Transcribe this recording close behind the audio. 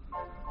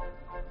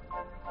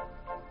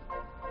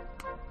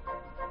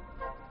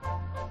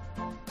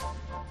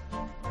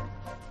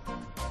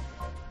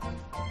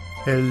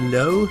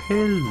Hello,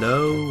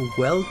 hello,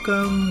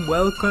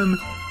 welcome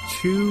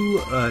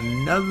to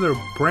another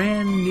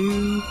brand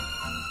new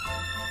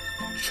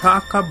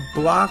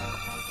chock-a-block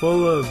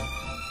full of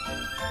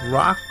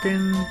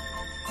rockin',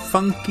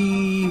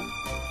 funky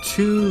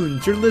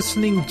tunes. You're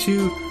listening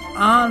to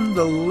On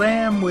the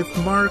Lam with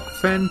Mark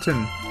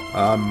Fenton.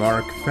 I'm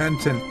Mark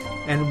Fenton,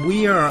 and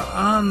we are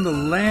on the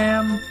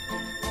lam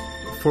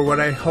for what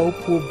I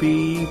hope will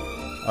be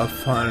a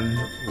fun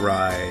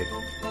ride.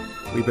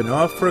 We've been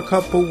off for a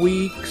couple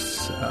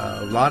weeks,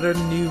 a lot of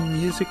new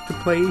music to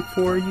play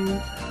for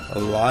you, a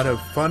lot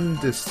of fun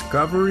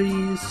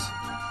discoveries.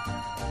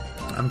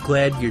 I'm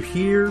glad you're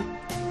here.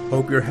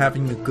 Hope you're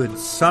having a good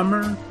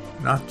summer,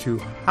 not too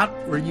hot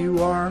where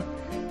you are.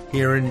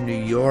 Here in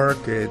New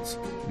York, it's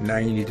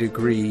 90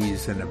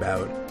 degrees and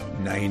about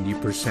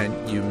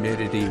 90%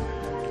 humidity.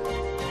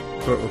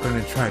 But we're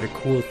going to try to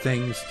cool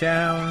things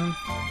down,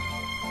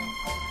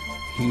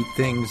 heat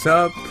things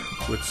up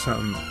with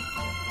some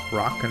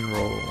rock and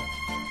roll.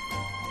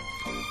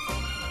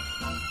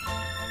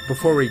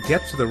 Before we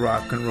get to the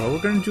rock and roll,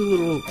 we're going to do a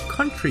little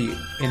country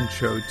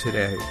intro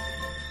today.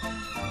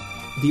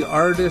 The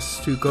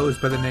artist, who goes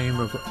by the name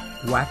of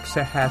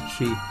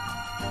Waxahatchee,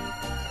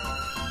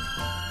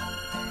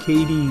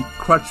 Katie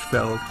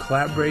Crutchfield,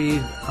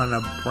 collaborated on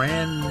a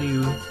brand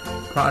new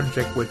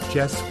project with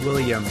Jess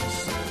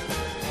Williams.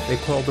 They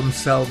call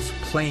themselves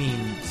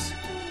Plains,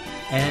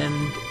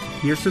 and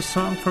here's a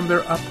song from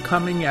their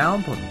upcoming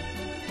album.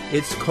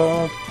 It's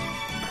called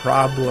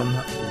Problem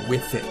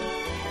With It.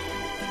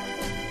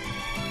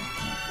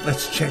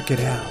 Let's check it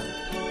out.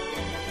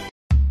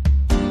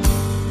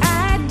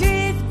 I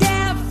drift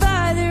out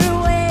farther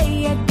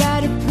away. I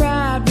got a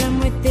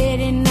problem with it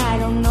and I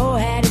don't know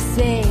how to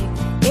say.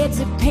 It's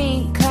a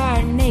pink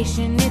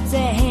carnation. It's a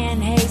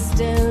hand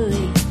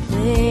hastily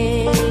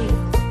played.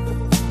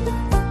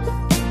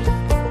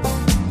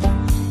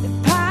 The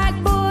pot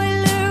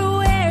boiler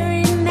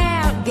wearing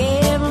out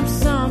gave him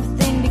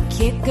something to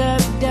kick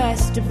up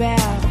dust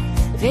about.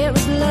 If it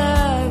was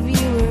love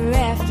you were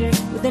after,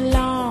 with a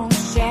long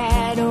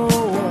shadow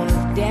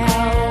of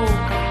doubt.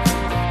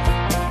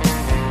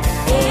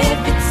 If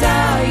it's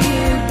all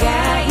you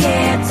got,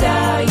 yeah, it's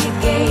all you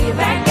gave, I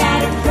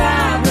got a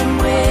problem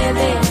with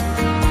it.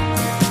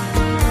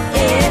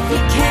 If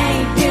you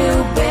can't do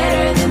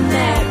better than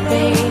that,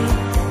 babe,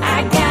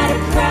 I got a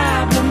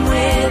problem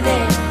with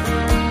it.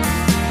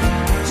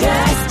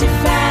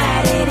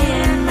 Justified it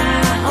in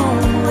my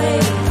own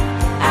way.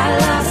 I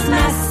lost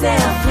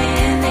myself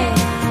in it.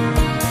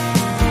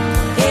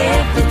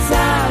 If it's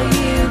all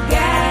you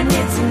got and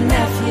it's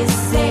enough you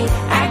say,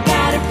 I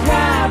got a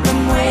problem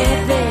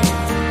with it.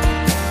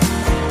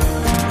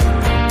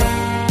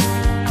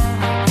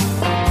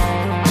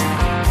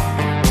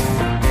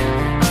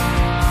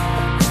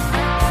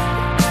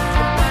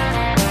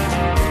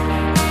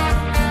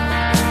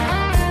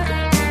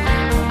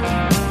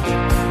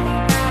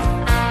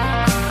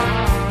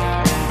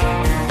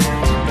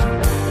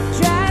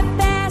 Drive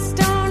fast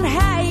on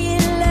high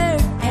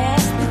alert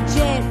past the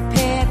jet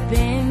pep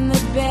in the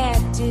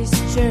Baptist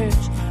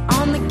church.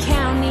 On the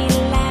county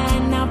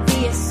line, I'll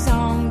be a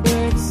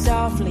songbird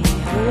softly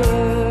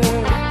heard.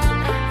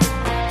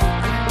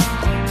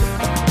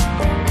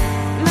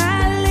 My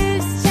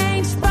loose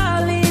change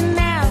falling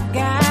out,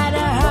 got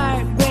a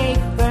heartbreak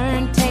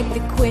burn, take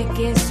the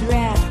quickest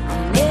route.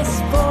 On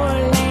this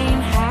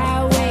 4-lane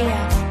highway,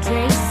 I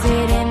trace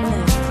it in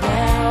the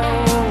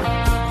cloud.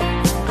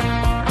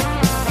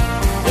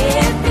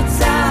 If it's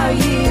all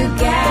you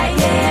got,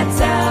 yeah,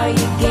 it's all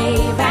you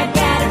gave, I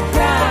got a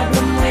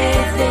problem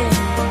with it.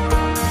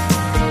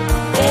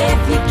 If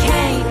you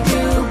can't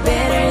do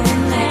better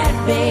than that,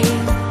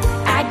 babe,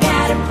 I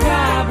got a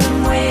problem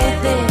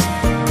with it.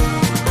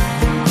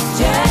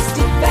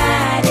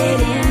 Justified it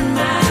in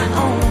my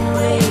own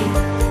way.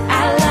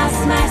 I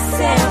lost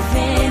myself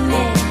in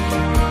it.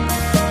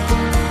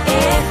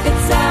 If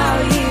it's all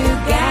you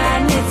got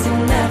and it's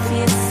enough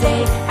you say,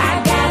 I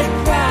got a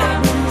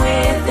problem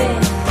with it.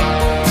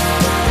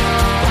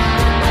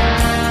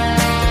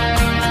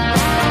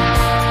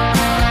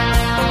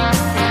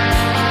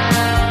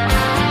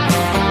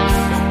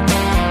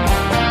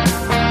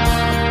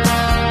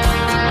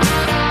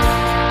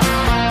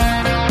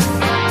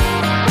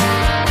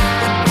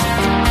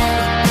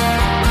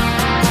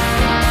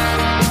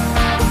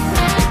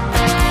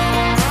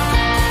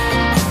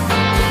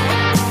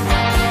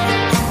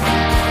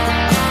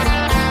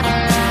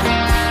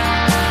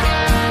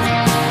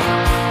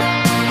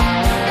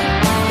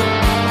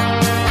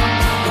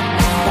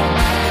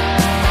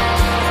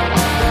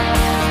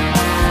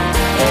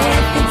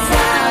 If it's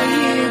all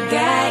you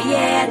got,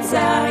 yeah, it's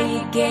all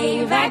you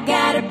gave, I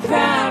got a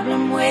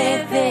problem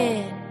with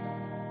it.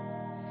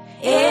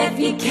 If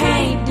you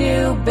can't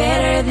do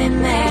better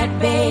than that,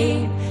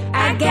 babe,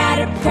 I got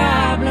a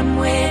problem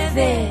with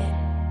it.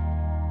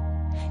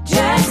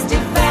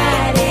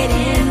 Justified it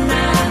in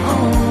my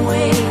own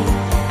way.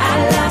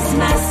 I lost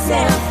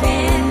myself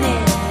in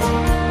it.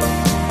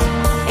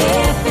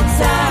 If it's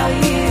all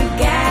you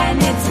got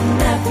and it's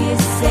enough you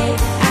say,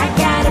 I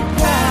got a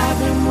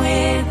problem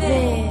with it.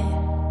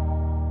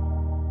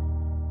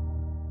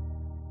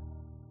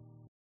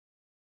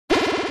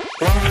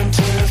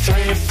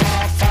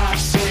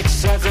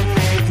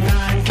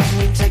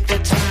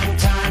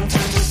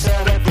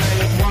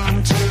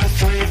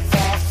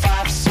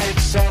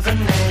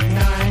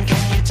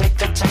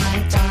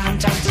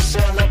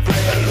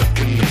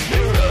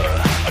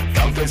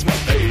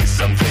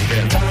 face. I'm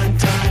thinking, time,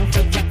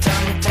 take your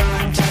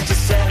time to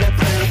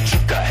celebrate.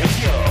 Chuka, hey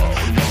yo,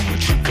 너무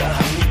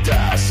축하합니다.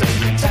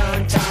 Saying,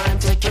 time,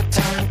 take your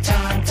time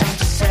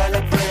to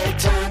celebrate.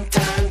 Time,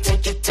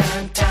 take your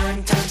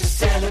time to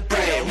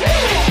celebrate. Woo!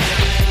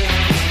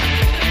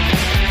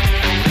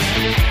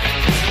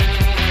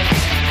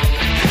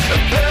 A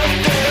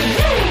birthday,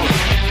 woo!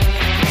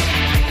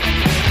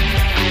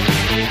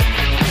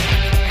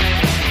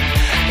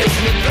 It's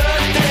my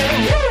birthday,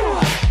 woo!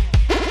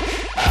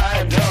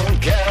 I don't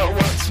care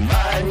what's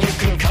mine, you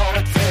can call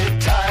it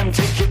fate. Time,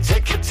 take your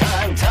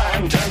time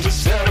to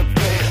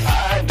celebrate.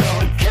 I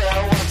don't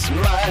care what's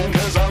mine,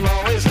 cause I'm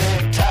always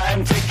late.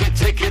 Time,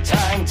 take your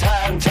time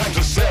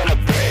to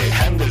celebrate.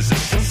 Hand is a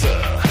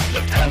scissor,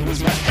 left hand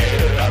is my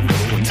hair. I'm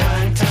going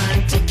time,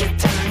 take your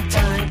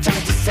time to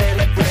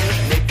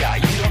celebrate. 내가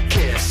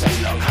이렇게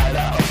설렁하라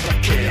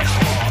어떡해.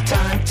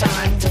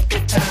 Time, take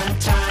your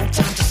time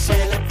to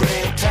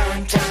celebrate.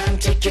 Time,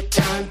 take your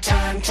time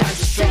to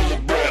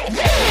celebrate.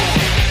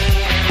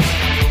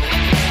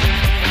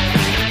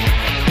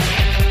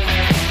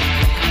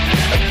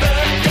 A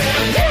birthday,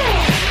 woo!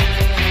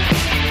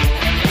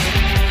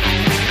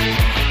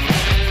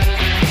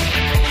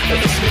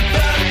 It's my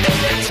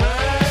birthday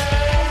time.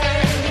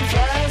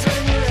 Flies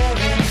when you're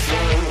having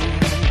fun.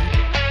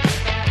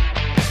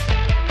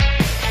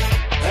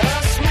 I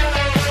smell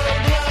the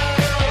blood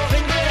of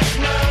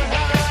Englishman.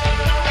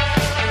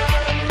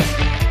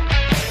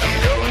 I'm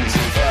going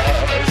too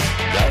fast,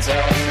 that's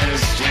how I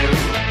missed you.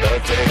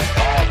 Birthday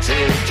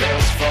party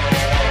just for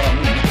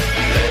one.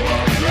 They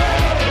won't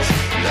last,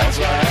 that's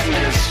why I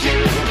missed you.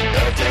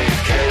 Birthday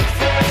cake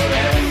for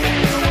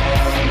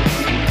anyone.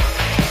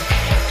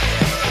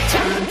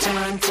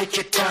 Time, take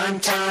your time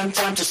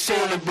to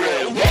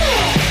celebrate. Woo!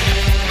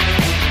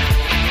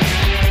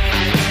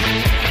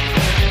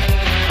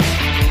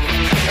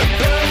 A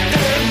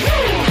birthday,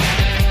 woo!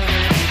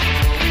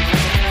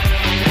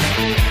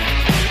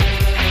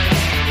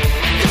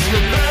 It's my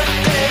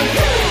birthday,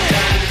 woo!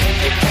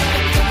 Take your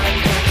time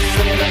to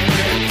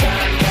celebrate.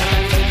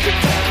 Take your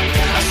time.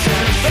 I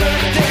said it's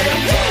birthday,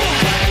 woo!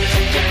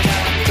 Take your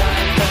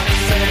time to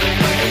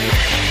celebrate.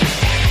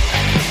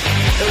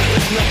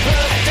 It's my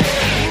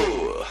birthday, woo!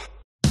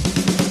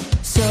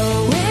 So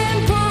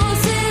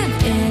impulsive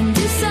in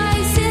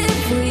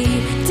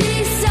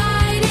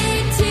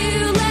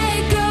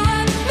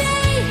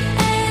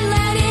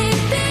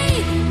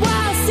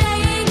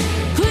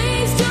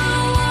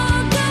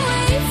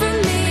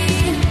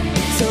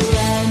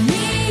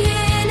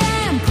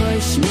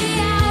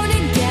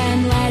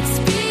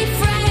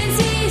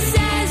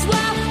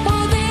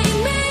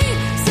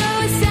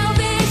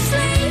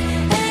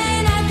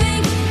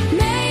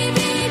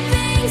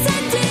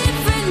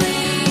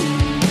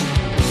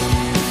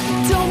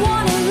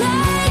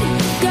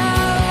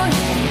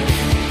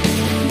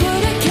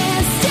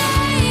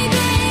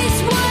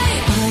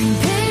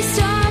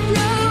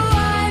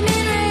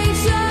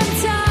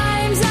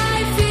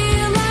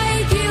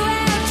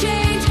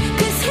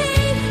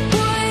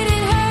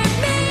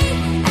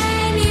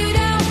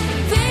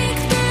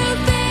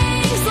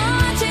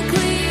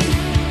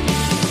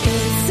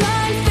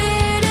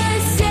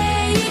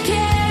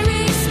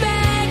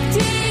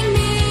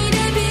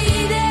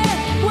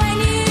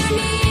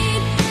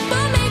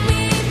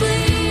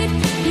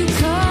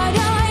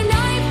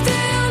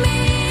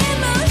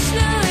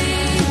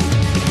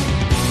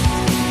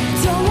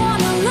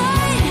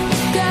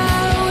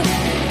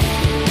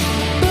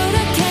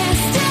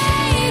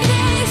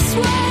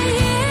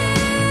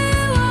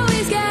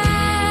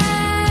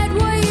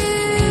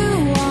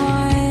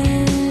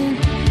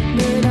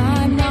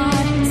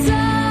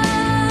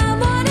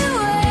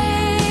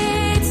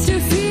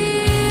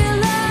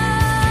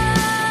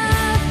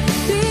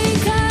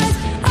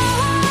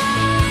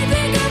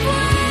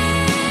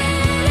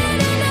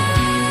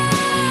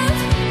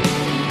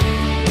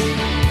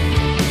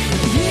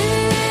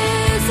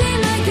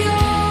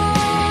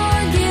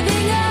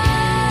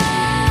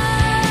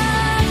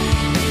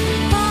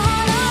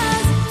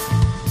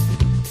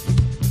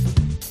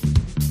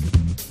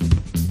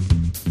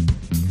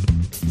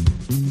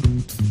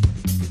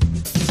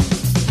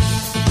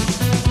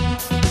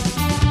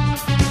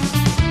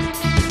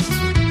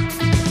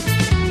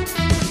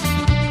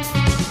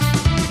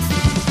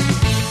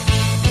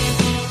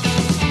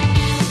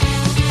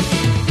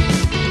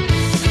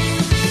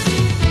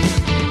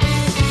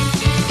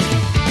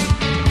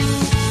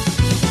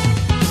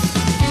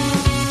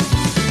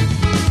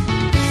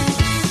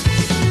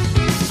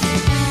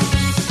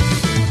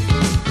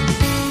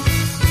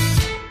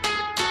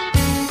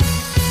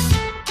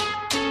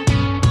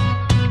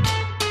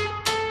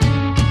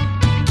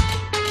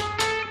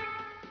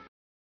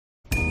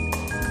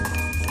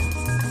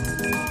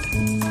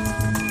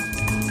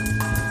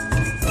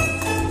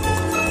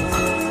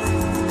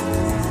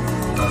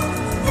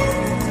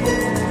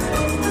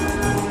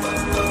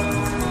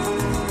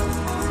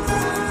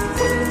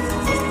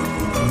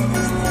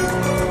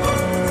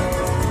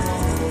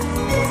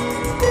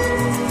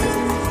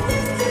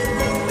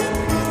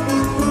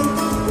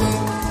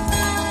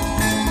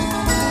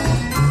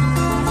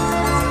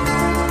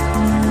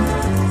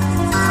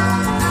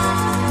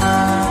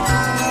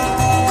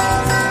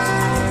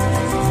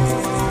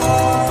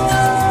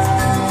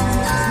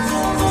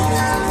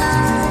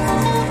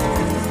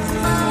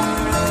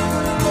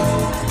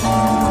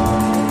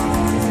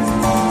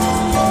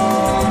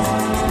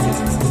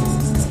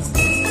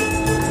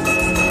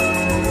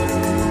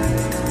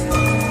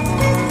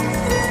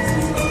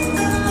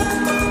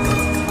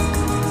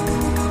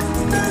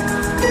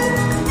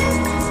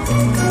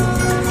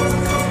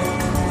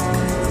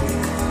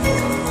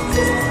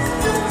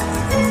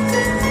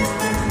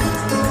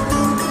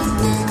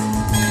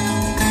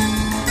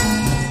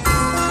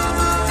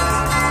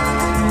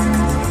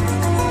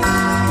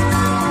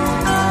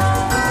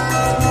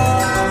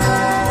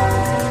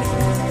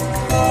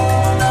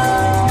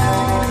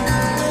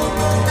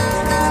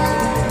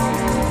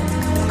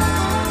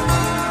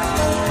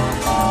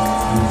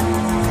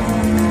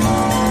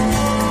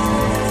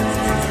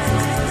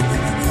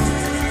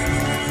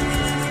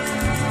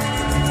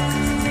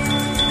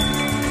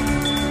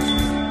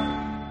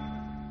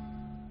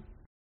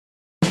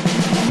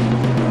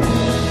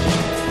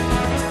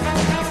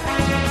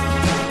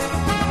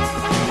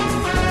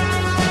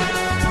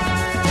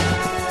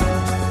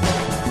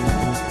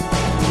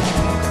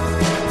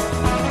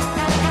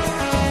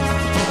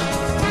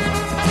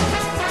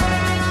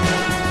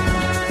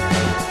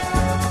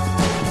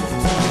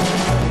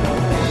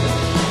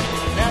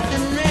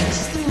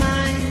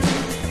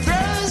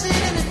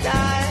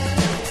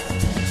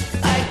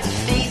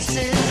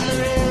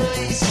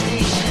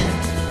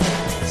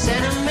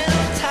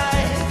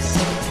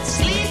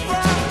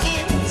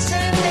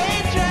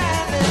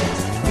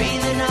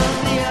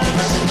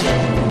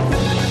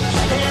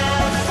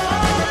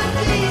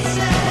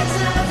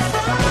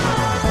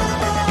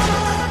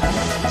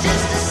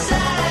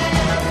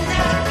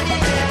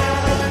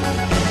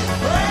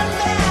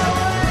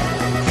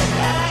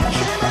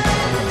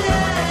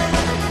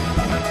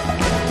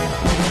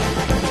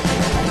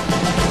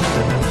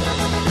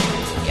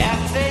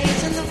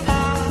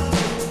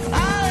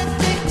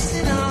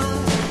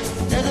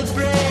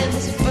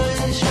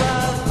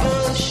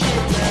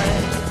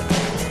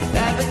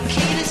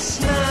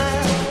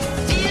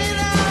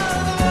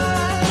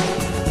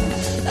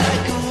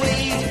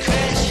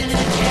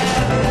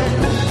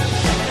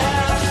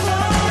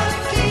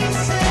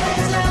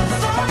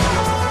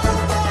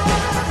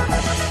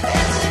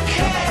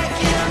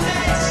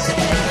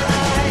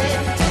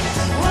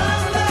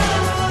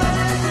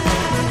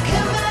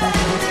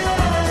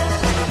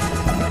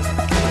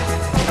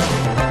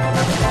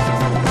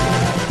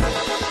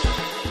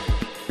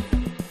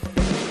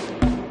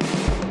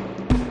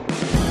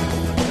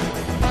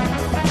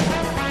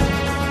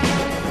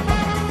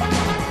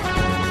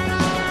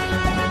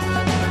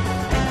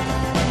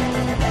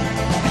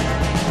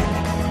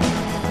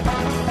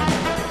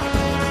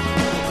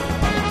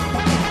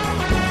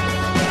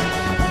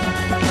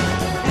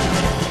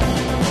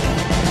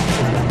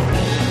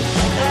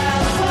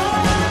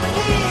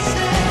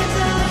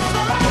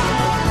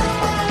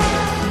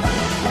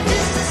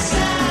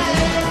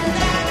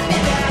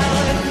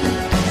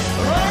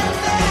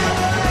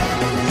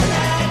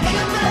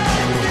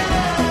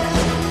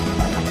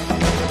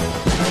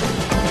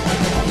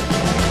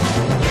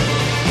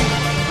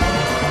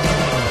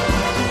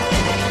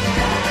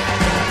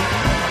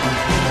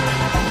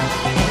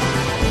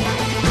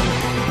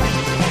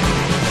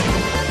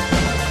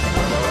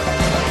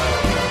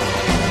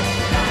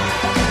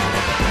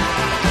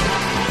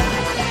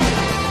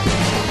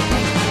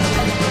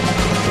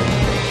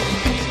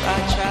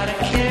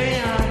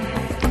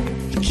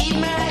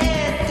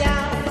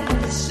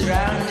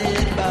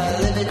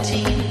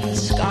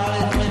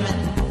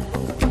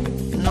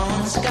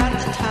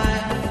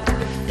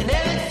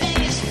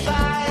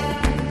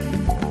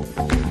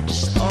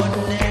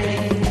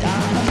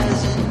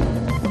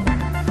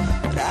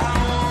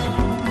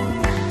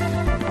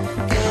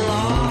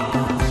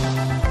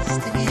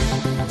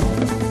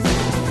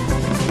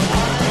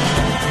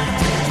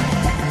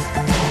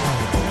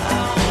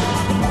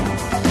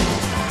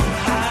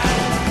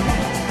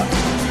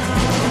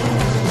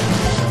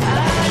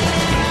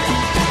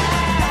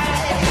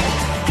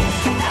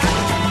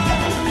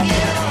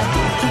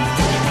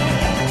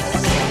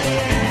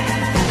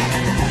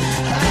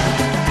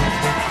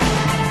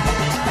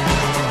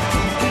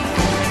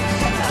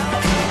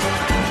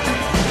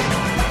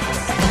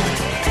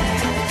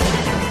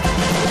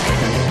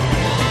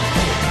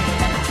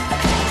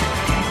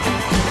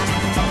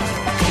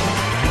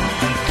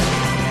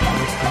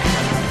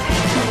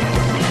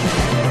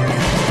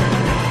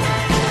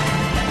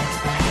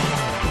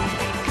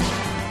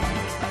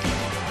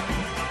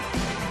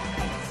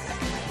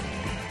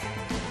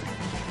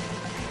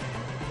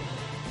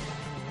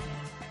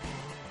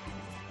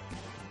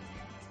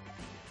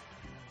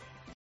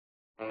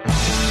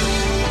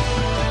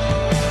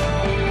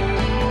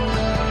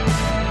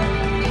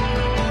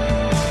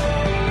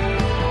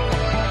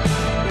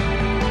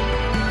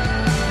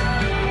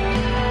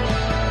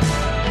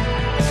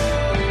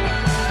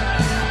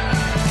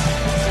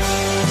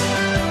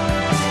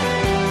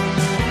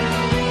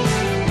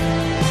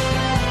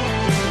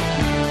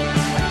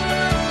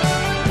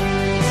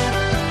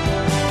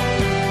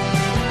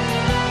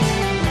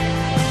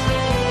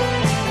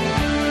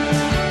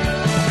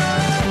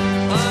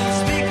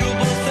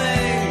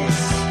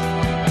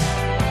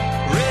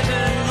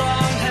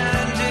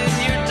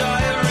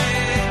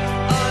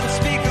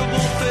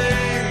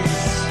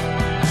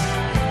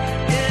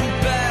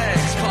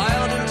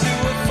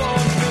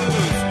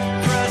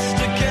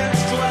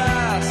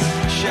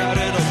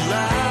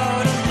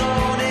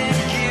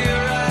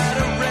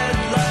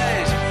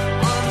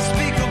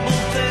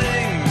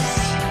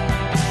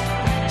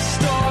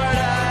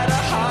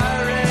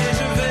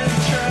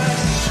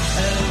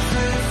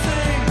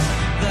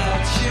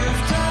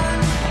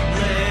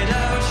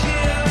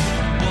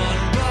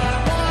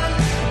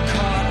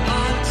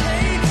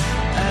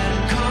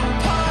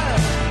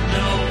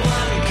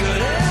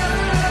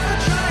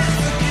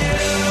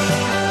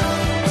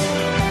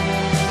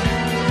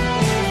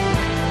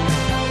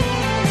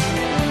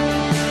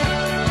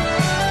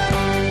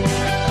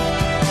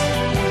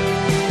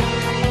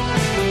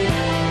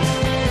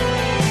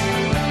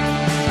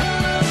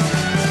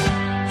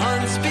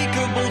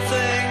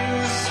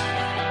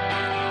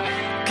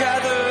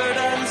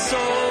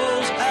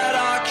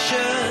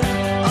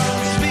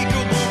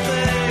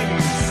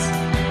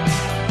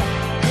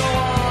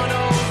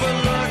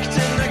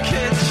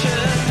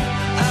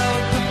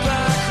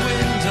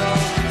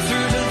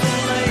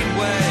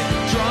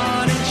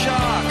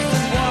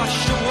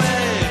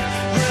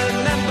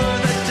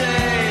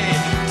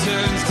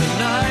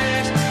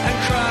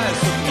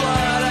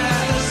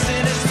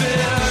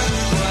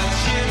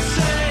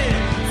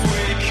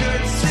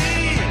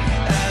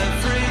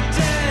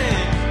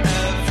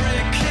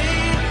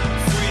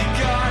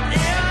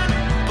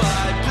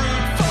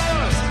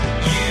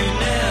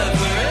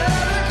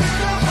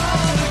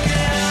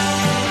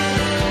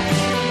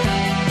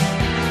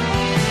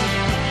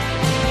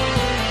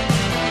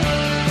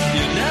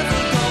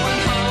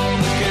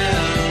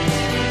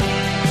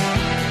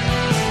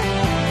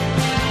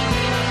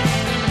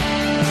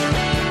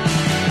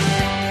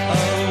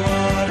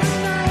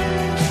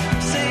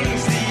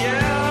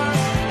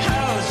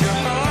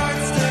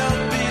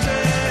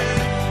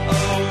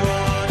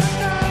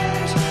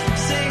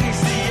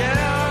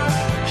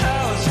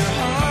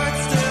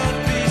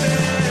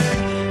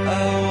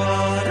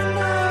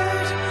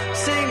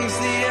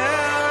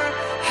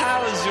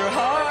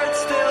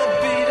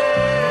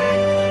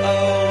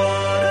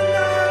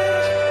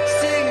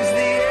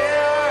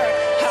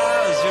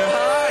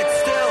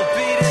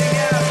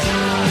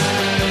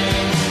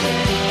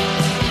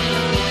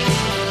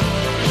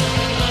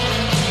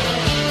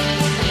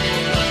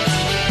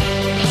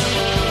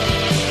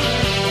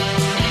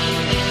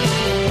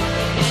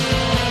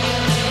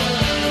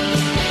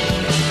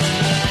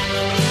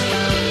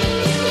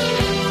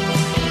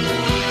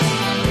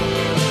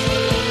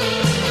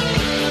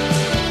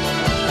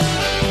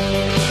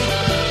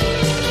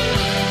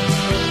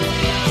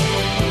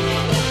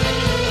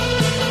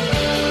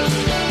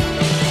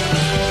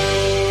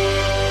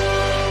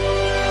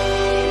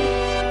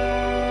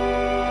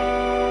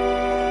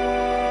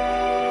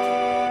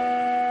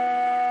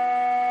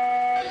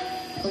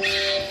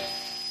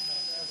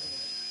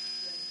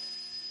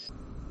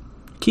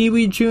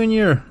Kiwi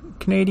Jr.,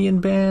 Canadian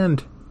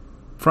band,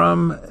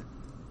 from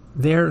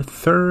their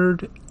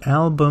third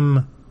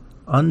album,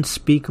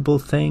 Unspeakable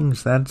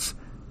Things. That's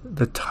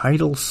the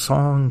title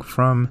song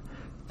from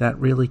that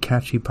really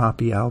catchy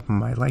poppy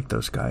album. I like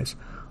those guys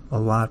a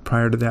lot.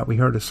 Prior to that, we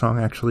heard a song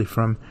actually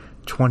from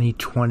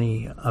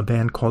 2020, a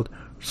band called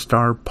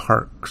Star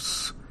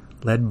Parks,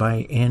 led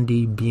by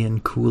Andy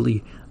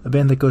Bianculli, a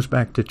band that goes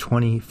back to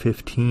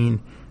 2015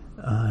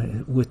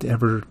 with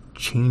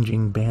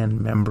ever-changing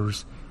band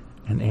members,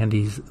 and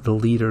Andy's the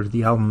leader.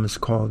 The album is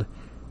called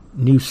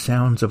New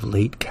Sounds of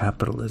Late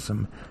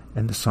Capitalism,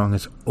 and the song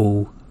is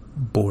Oh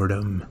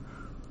Boredom.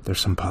 There's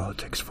some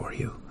politics for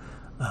you.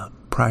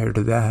 Prior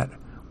to that,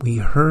 we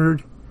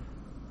heard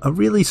a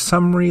really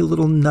summary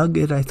little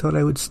nugget I thought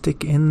I would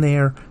stick in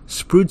there.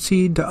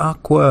 Spruzzi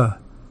d'Acqua,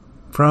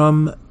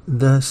 from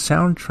the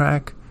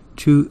soundtrack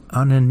to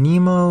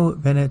Anonimo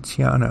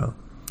Veneziano.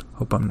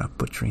 Hope I'm not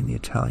butchering the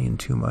Italian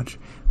too much.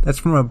 That's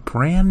from a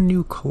brand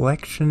new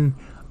collection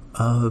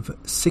of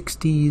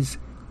 60s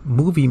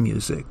movie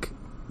music.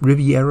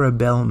 Riviera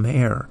Bel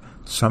Mare,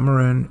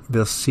 Summer in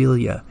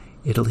Versilia,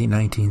 Italy,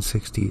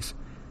 1960s.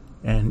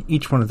 And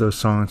each one of those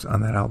songs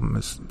on that album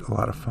is a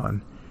lot of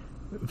fun.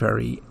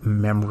 Very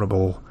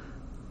memorable.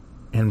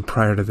 And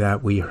prior to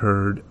that, we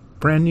heard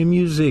brand new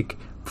music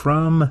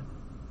from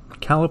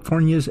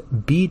California's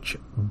Beach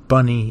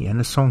Bunny and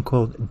a song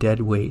called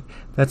Deadweight.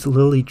 That's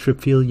Lily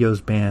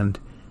Trifilio's band,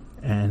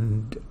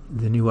 and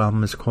the new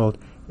album is called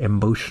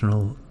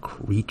Emotional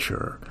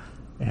Creature.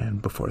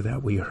 And before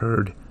that, we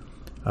heard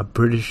a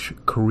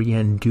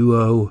British-Korean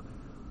duo,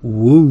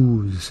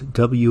 Wooze,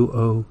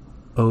 W-O-O-Z-E,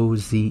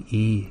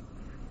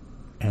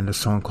 and a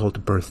song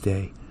called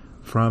Birthday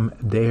from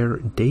their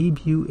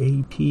debut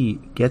AP,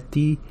 Get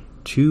Thee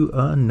to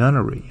a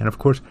Nunnery. And of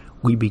course,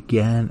 we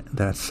began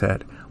that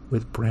set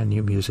with brand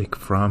new music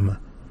from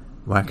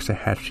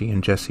Waxahatchee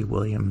and Jesse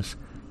Williams,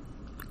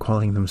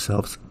 calling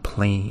themselves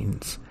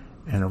Planes,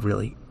 and a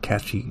really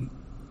catchy,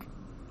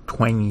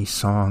 twangy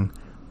song,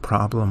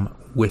 Problem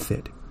With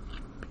It.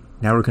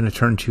 Now we're going to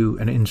turn to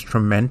an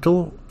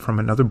instrumental from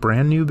another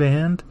brand new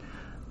band,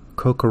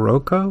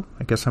 Kokoroko.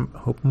 I guess I'm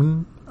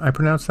hoping I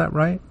pronounced that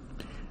right.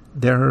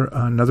 They're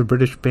another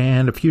British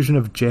band, a fusion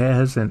of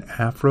jazz and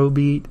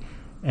Afrobeat,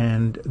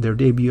 and their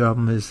debut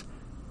album is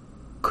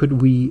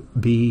Could We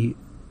Be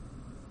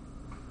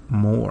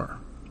More?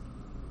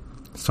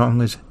 The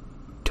song is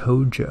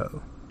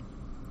Tojo.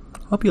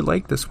 Hope you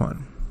like this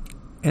one.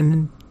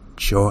 And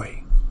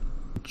enjoy.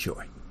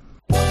 Enjoy.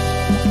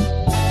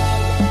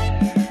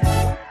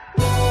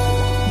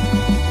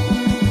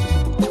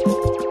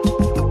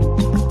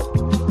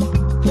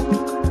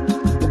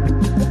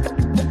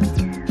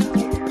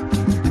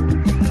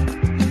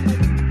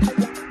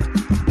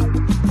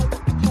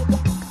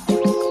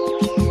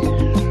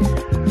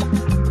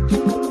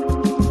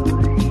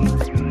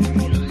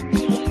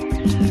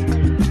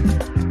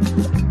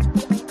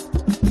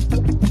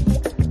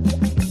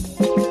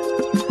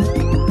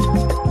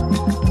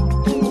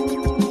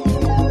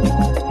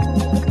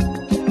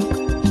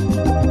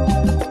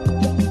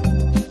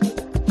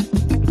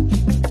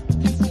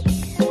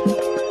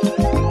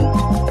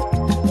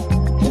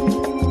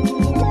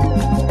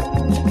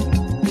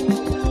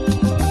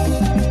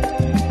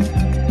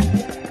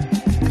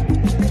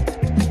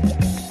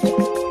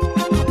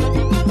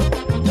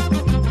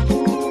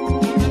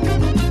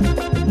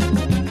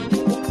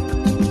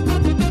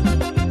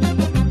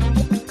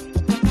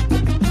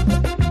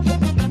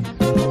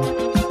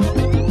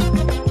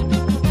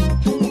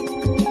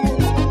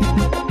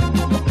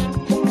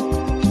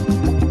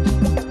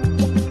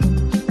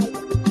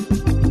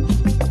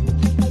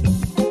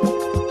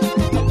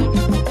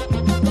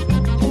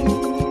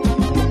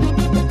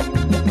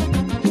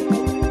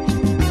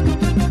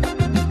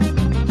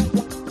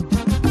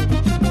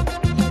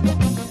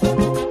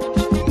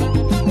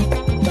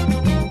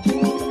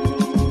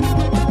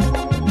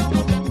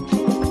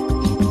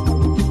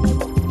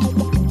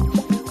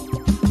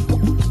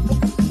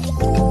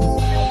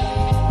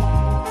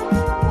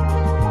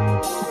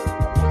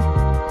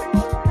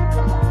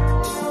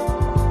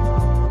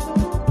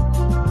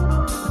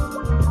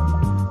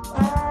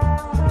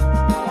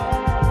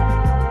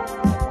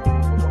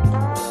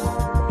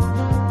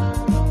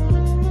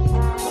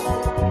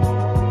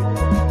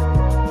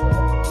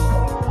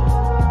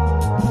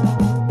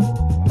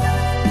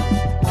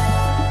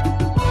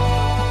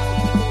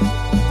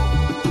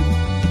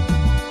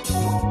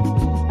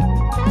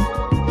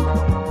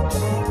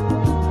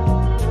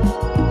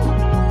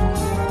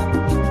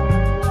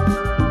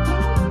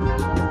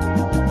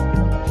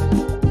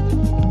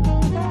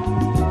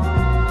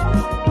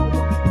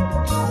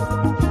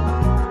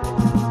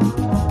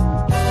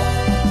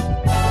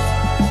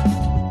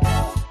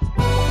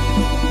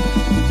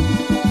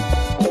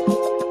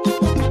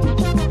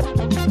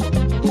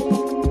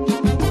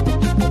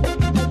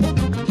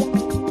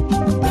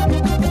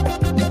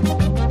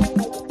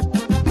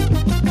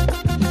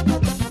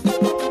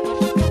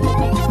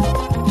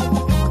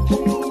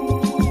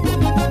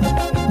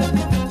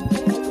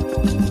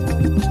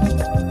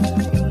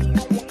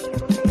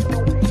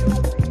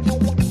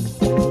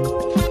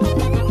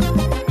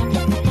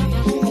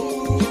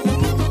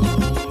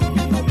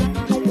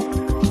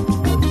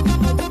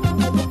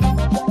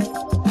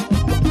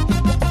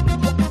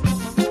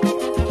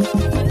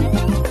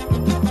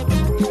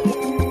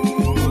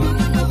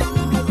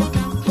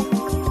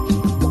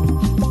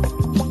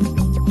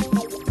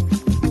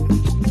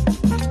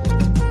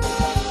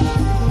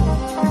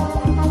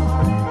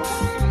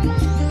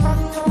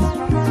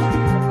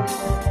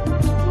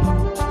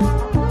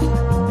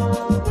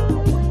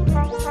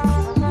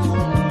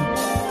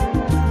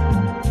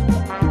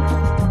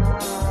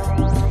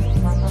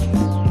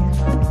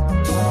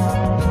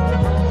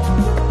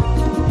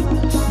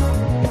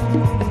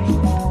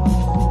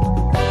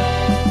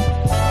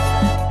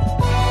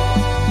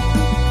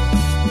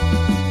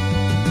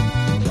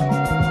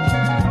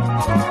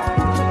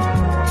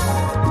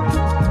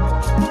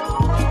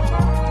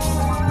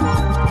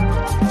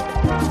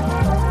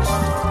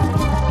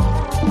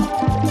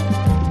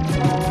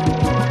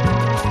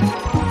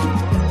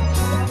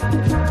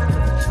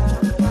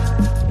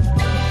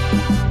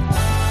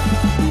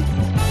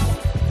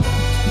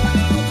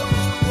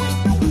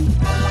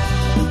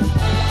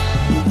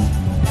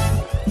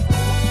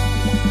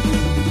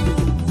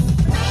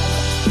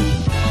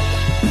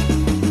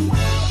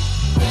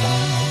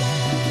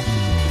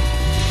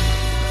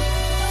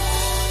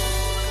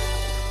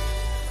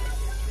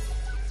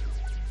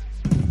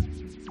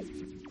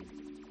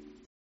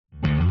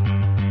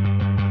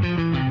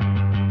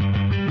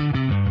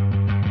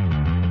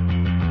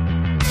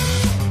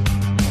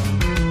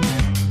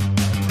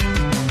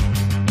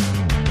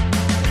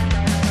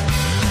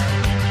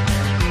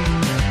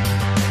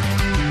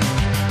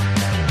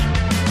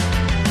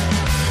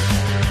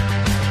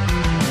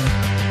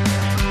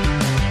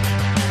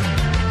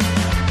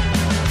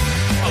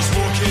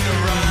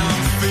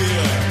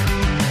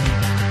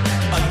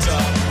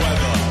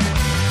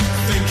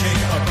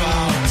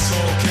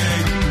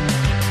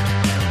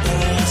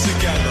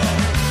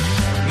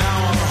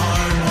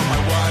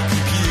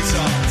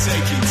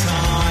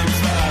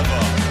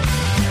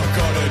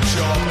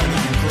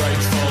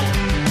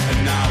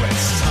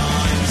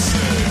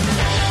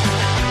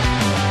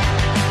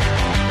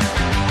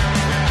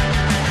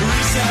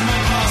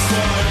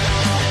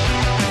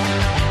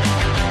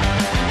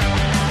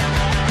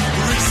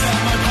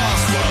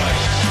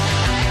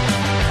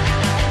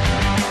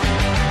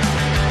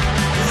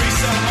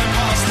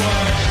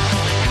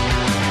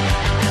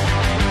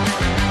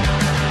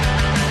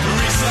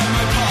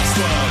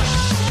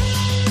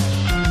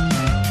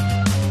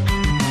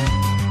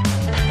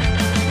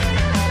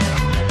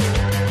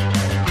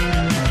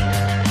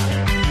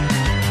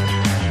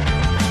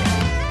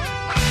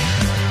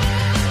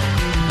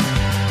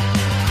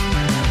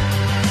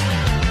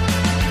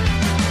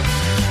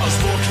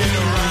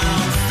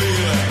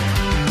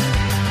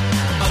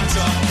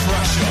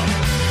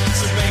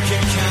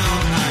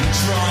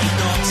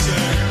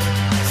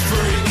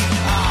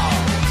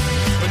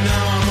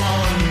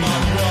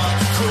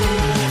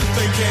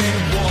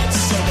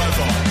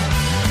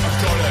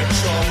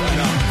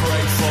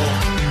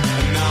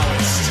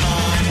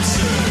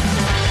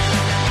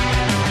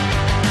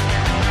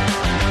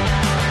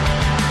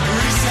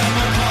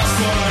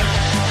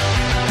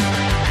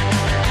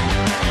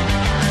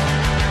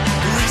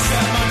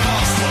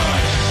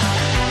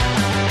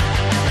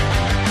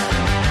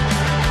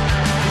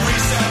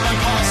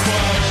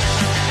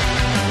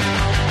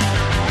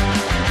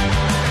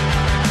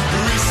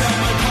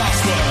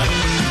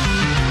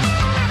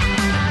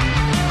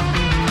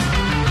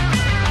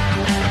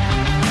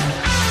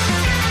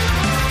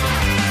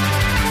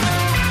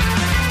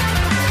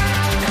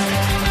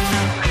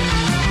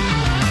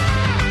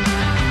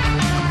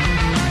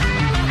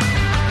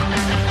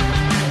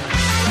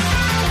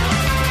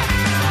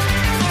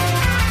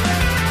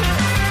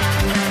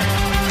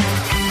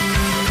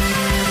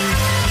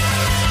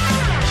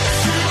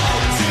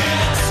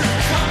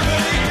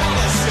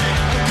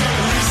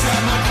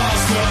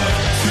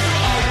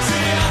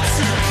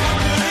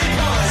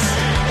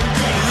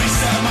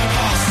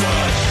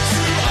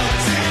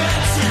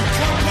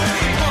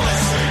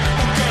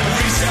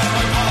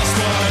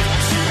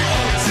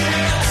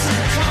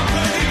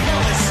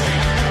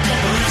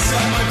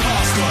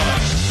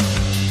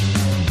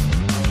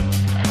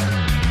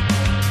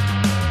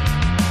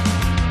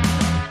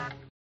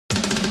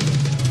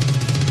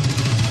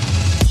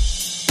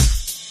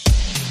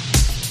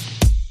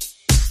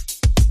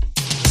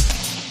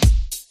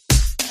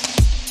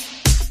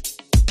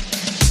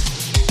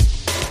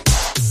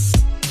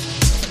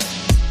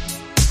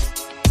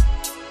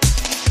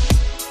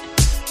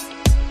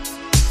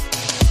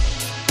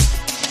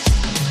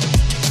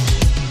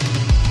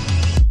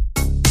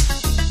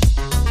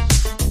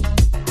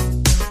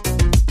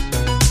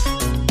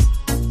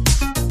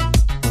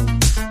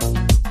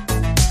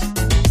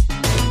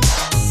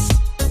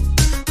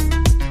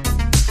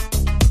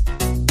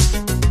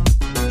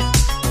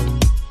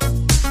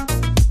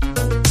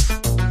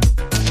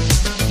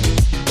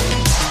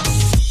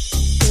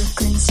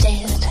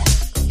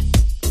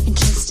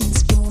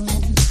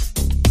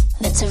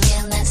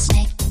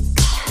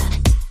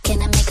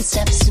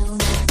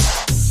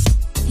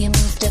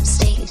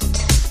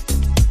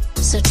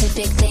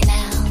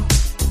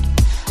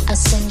 I'll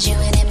send you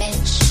an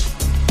image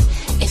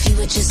if you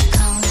would just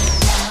calm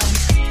down.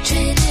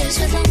 Traders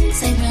with lungs,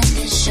 they run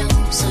this show,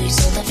 so you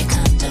sold off your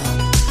condo.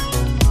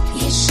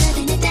 You're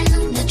shutting it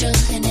down, they're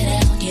dropping it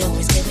out. You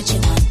always get what you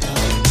want though.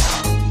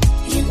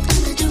 You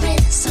under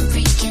duress, I'm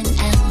freaking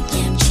out.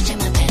 Yeah, I'm changing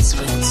my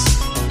passwords.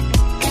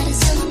 Gotta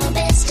sell my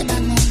best to my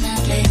Mona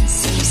Lisa.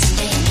 See you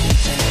someday in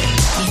heaven.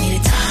 You need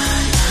a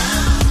time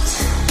out.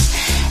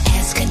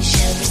 Ask and you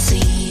shall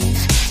receive.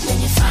 Then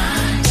you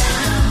find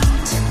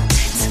out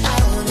it's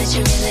all that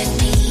you really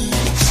need.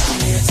 You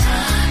need a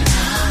time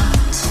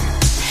out.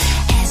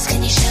 Ask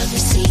and you shall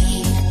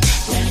receive.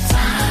 Then you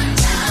find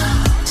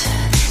out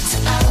it's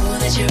all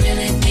that you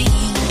really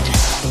need.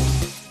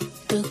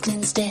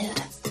 Brooklyn's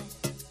dead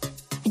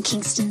and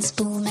Kingston's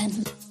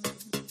booming,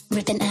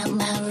 ripping out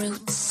my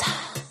roots.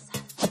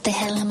 What the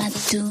hell am I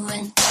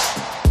doing?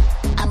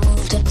 I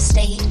moved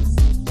upstate,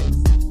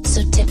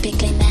 so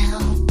typically now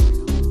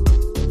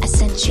I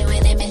sent you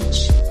an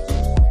image,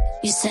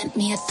 you sent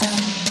me a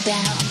thumb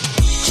down.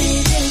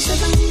 Traders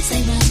with lungs,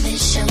 they run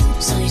this show,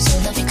 so you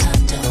sold off your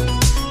condo.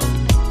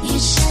 You're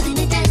shutting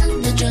it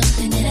down, they're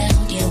dropping it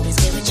out. You always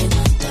get what you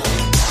want though.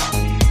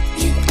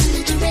 You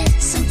under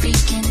duress, I'm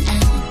freaking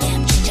out. Yeah,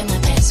 I'm changing my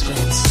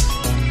passwords.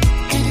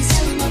 Gotta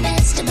sell my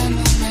best to my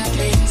Mona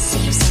Lisa.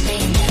 See you someday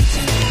in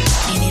heaven.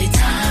 You need a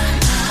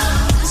time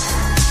out.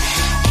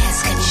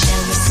 Ask and you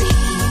shall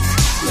receive.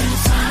 When you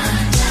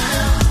find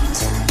out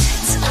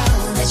it's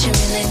all that you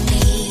really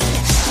need.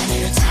 You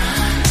need a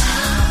time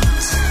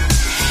out.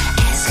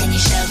 Ask and you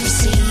shall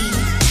receive.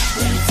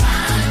 When you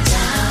find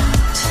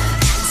out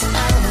it's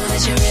all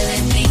that you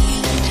really need.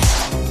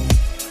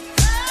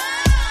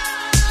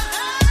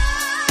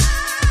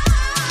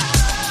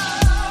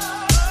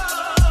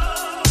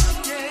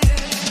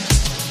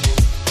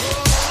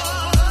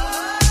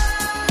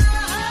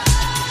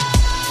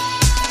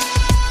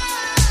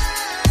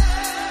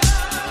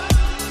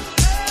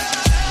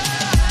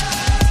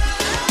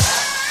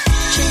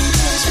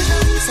 Traders with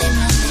lungs, they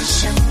run this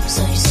show,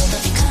 so you sold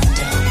off your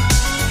condo.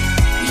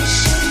 You're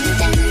shutting it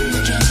down,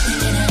 they're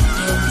dropping it out.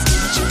 You always get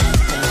what you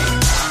want though.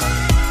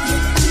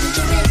 You're under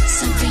duress,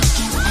 I'm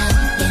freaking out.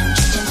 Yeah, I'm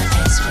changing my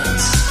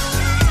passwords.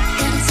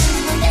 Gotta sell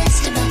my best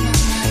to my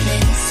Mona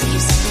Lisa. See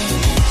you someday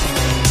in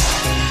heaven.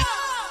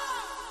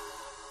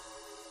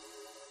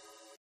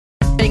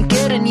 Ain't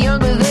getting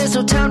younger, there's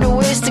no time to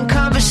waste in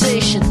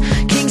conversation.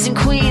 Kings and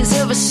queens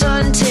of a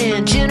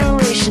suntan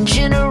generation,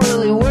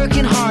 generally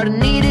working hard and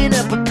needing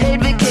up a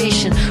paid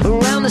vacation.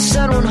 Around the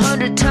sun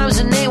 100 times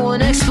and ain't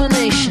one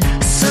explanation.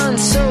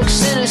 Sun-soaked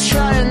sinners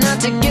trying not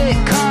to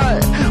get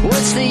caught.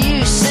 What's the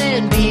use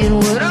in being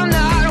what I'm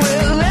not?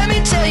 Well, let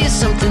me tell you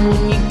something.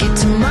 When you get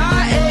to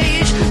my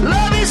age,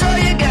 love is all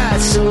you got.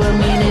 So I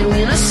mean it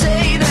when I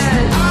say that.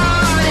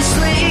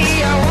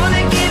 Honestly, I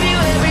wanna give you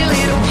every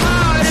little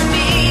part of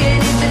me.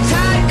 And if the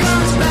tide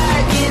comes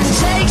back and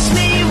takes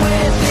me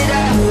with it,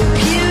 I hope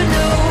you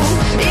know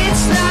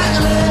it's not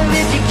love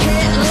if you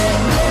can't let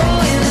go.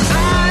 And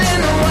I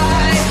know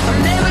why I'm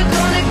never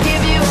gonna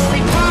give you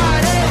only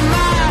part of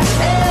my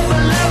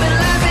ever-loving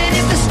life. And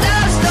if the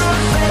stars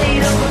don't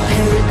fade over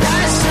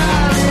paradise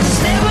islands,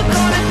 never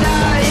gonna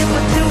die if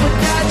I do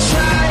without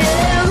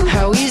trying.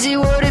 How easy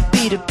would it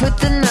be to put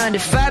the 9 to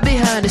 5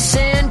 behind a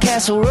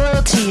sandcastle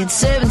royalty and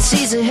 7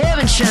 seas of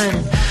heaven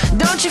shining?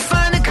 Don't you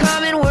find the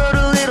common world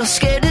a little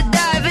scared to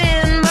dive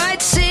in?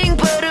 Might sink,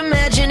 but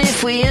imagine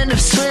if we end up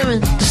swimming.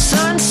 The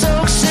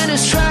sun-soaked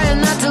sinners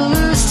trying not to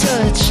lose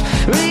touch.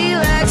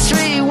 Relax,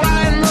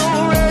 rewind,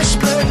 no rush.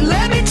 But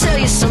let me tell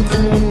you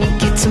something. When you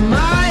get to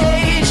my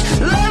age,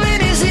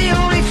 loving is the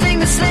only thing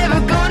that's never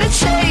gonna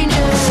change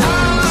us.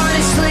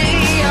 Honestly,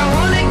 I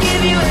wanna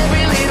give you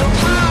every little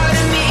part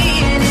of me.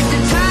 And if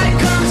the tide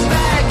comes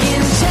back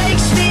and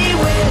takes me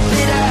with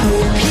it, I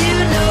hope you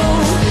know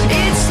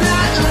it's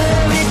not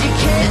love if you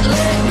can't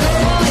let go.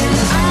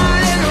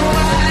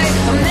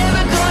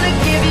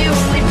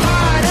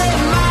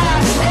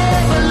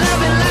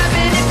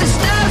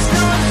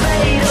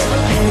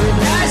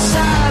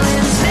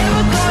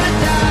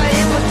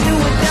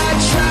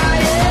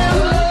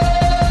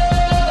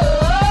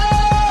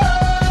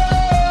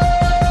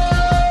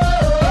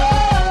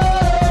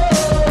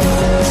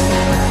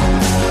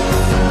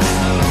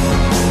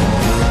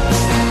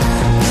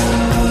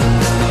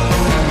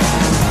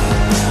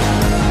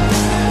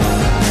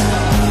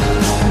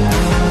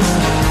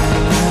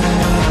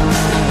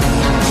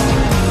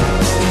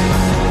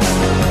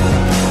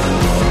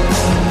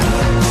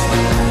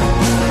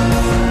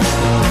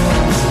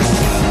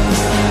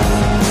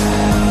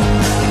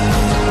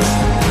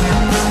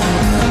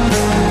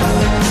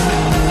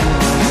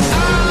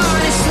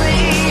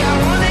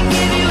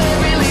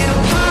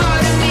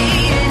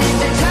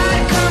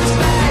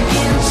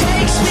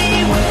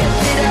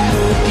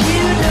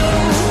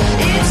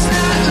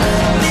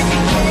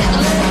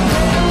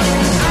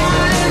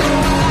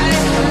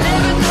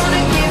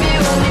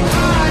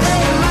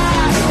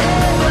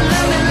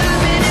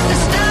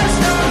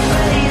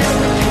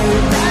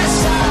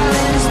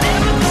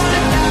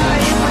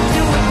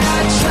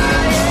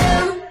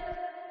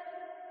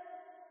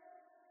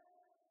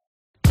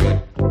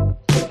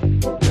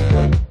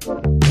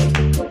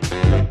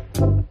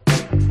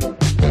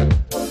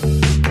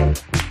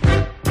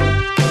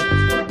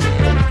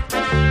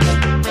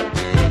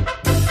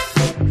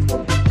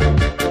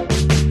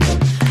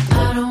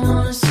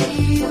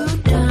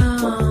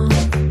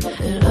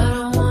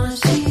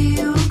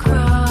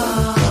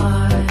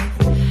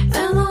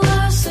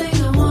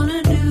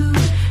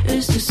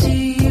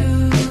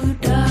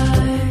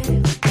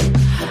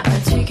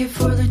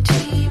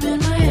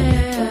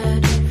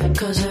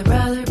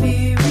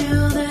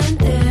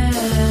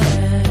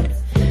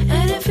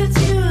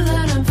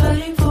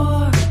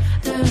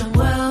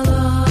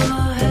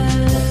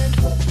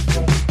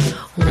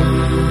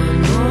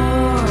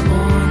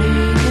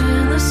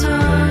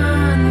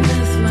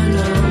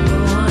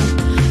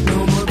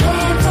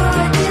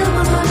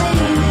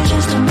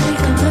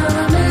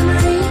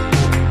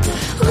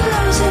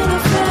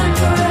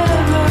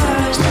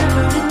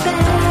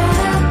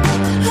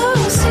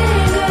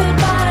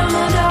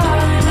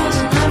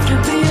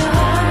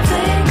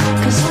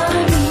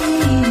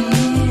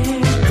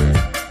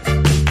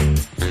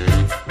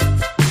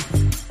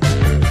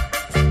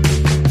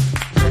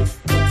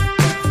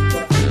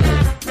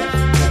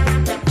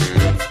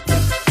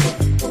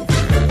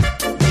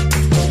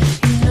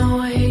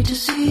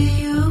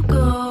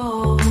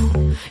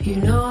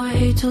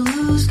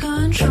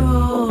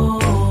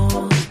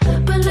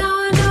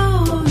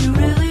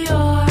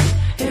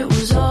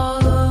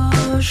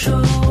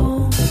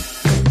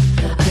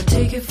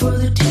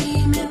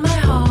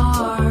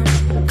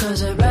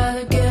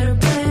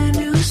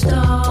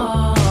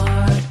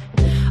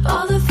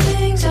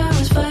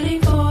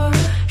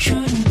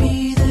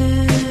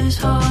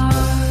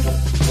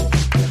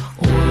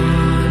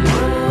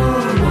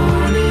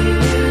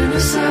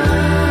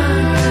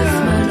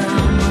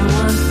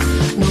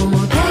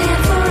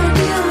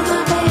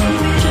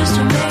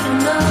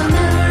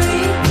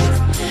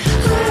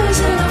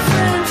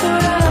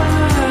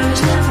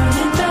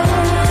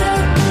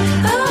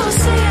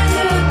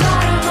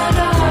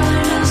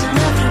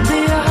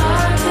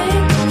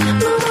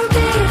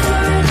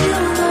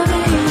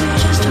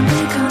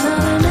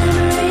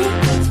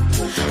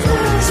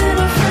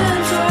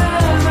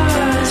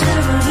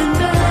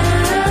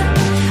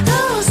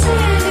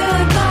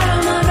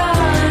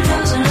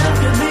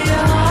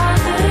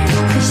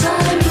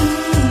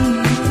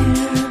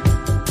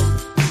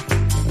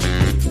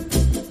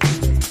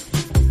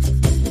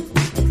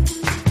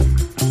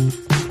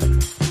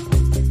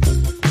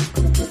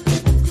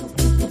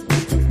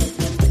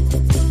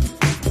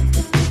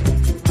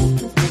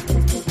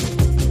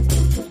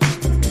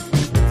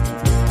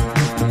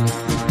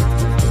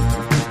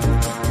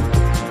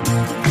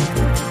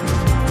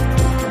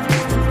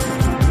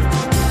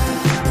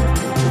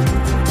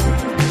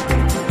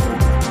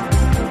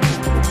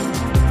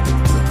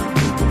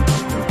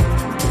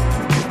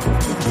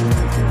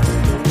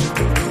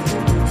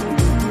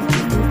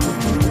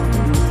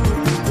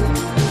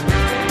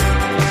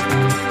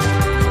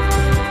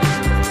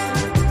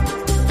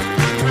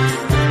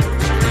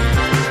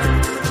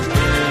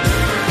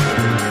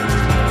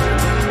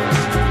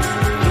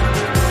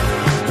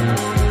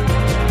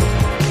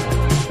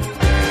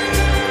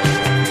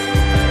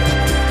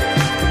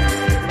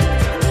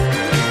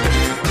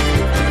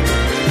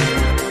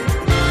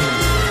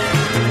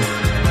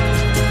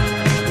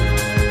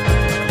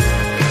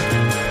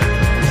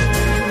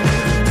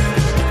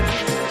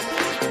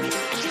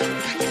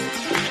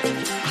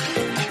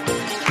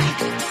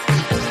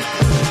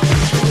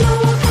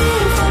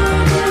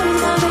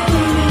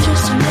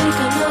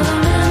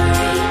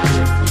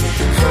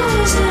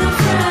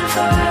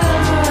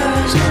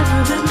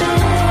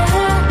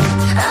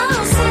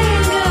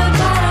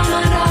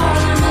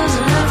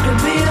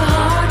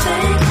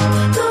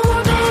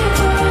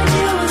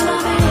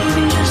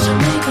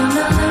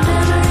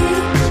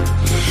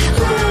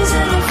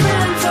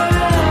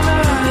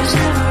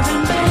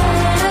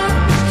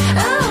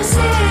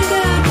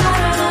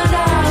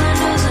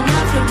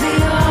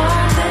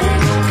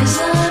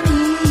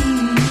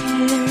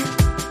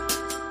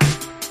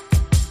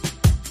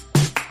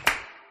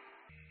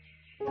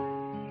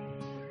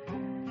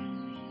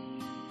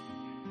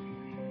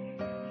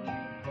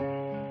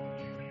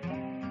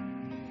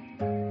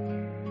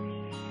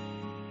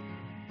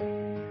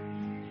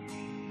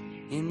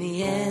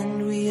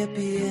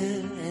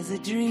 There's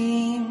a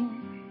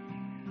dream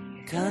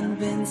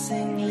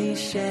convincingly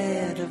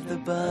shared of the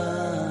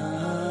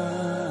bond.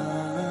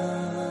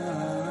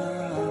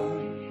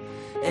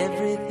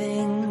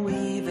 Everything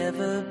we've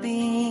ever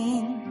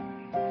been,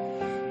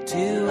 to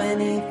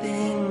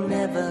anything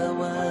never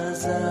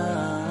was armed.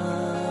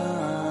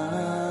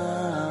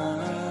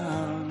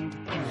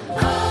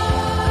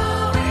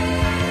 Oh,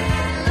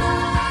 in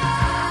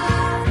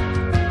love,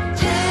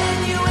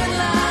 genuine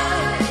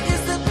love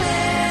is the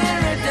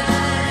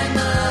paradigm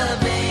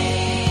of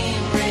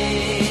aim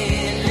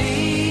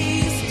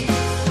released.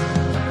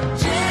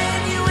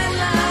 Genuine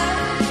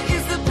love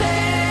is the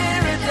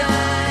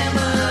paradigm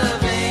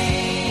of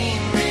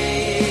aim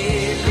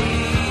released.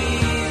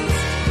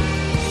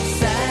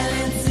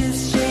 Silence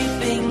is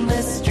shaping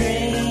the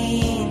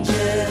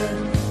stranger.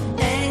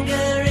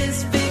 Anger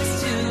is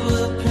fixed to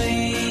a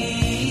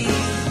plea.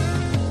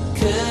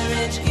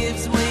 Courage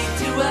gives way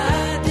to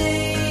our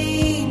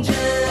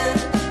danger.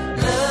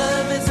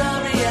 Love is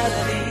our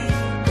reality.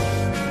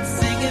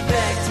 Sing it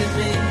back to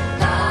me.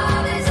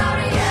 Love is our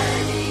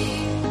reality.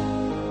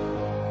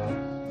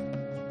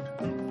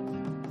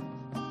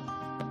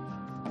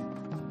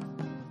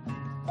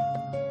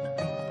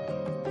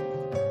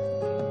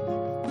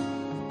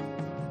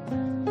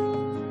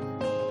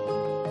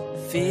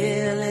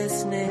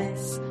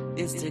 Fearlessness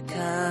is to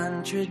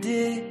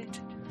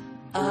contradict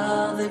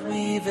all that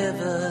we've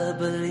ever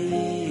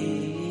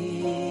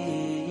believed.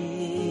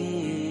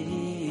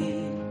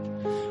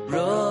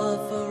 Roll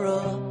for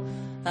roll,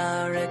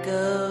 our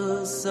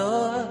echoes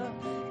soar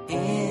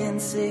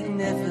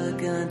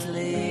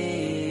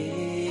insignificantly.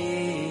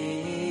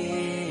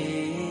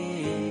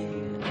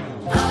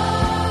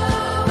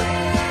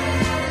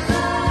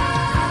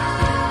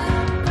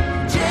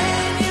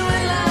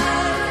 Genuine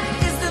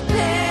love is the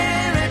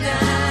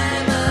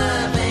paradigm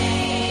of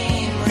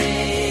aim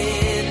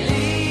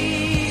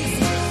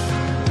released.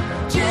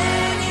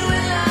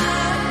 Genuine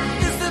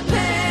love is the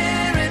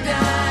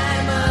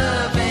paradigm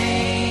of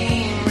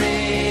aim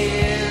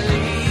released.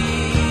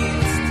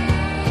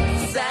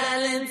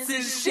 Silence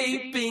is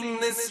shaping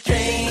the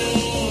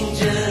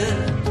stranger.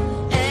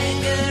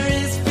 Anger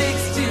is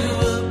fixed to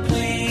a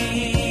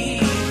plea.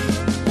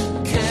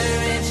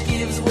 Courage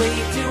gives way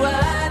to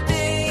our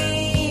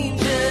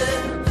danger.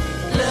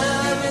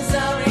 Love is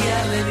our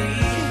reality.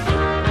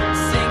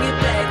 Sing it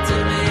back to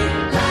me.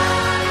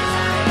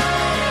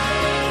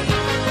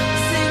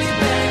 Sing it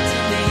back to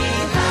me.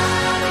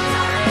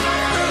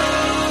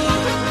 Ooh,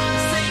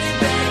 sing it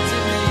back to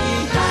me.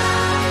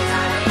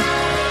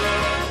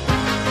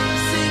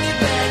 Sing it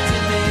back to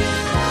me.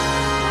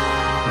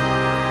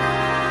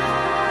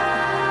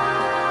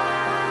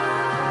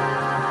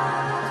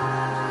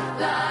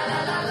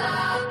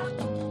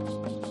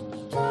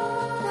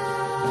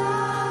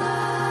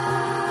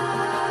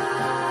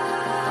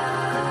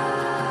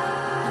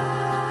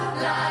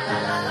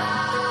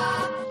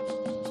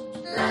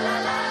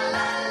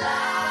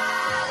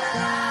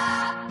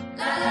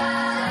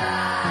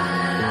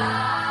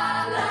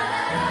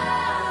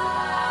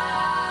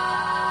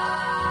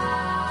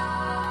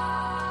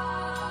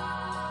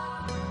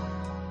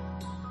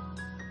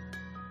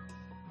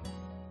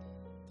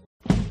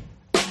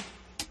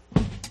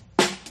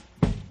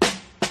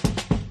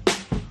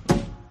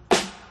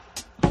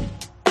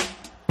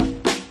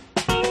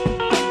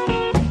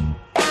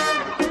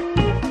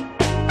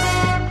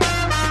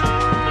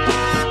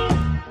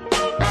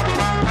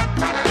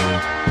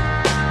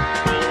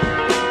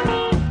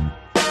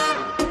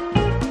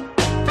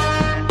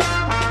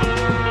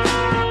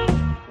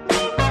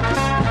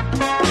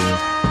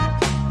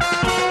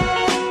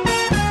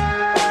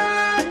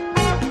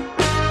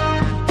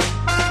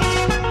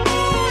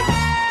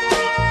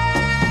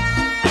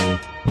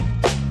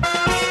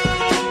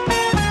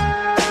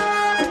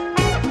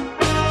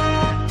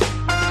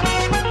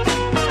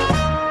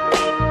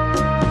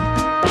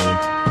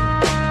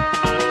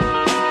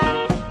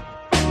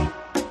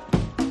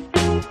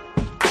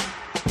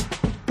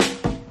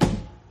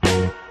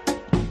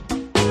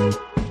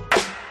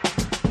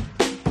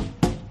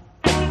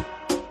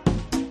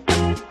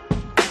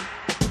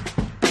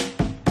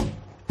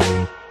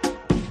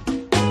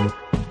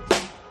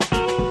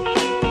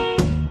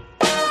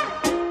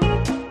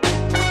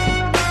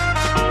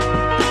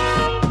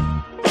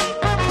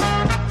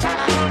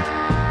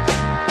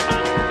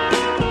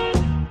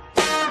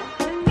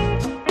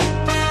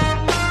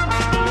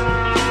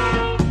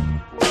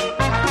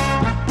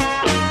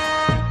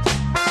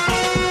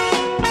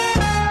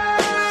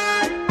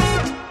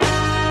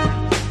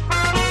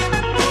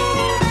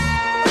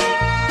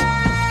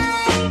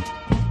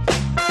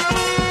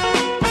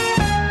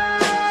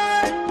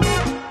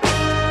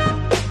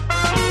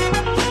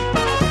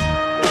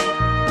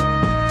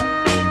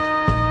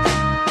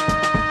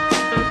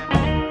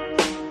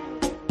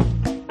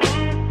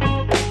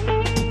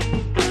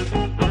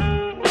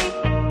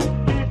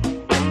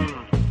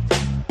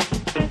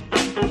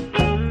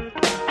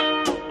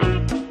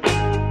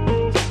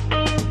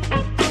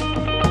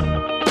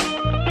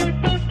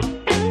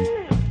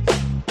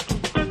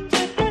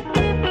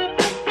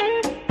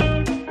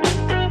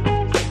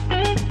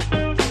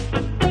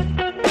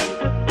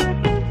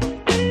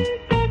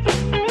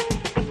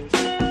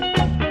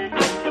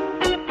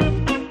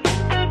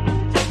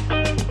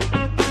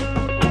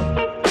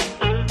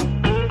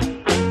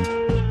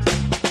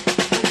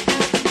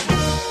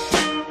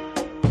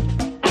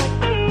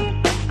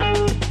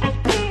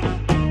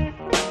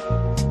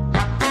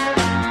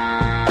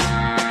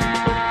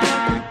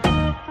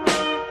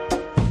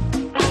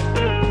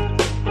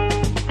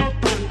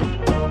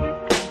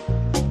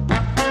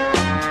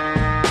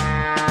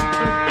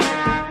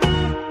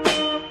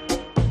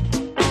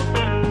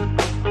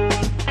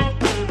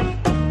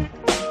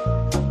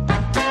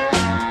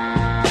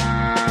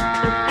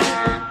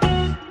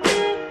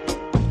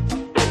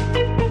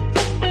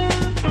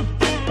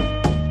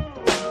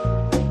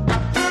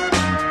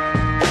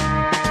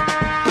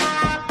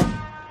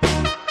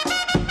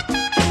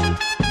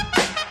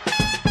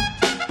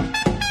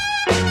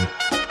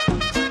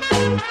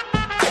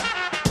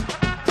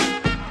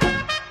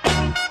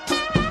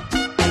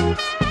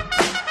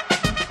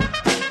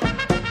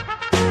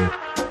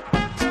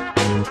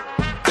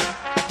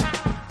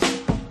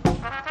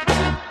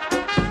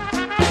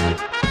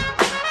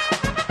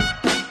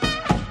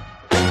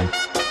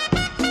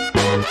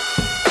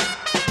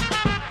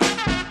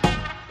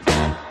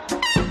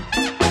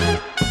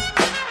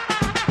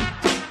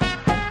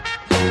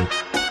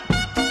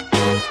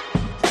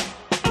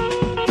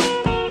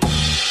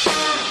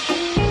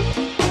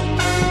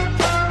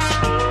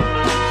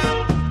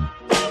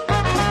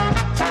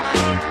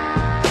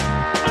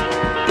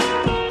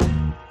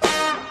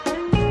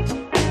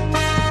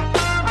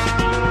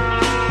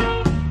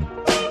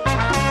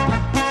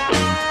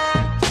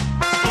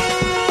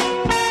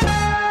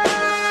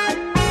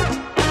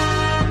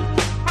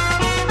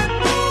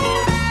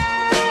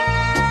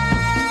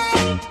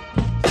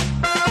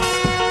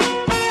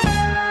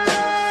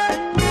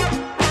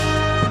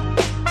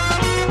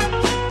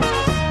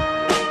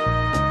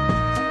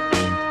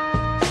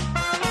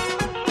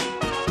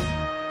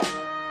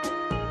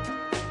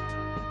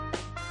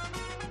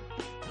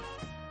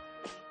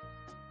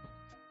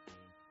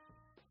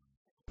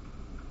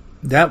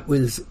 That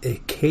was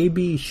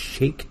Ikebe,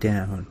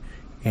 Shakedown,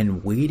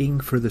 and Waiting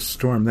for the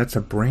Storm. That's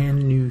a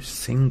brand new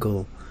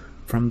single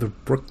from the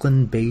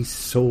Brooklyn-based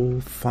soul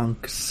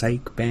funk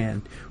psych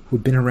band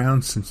who've been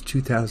around since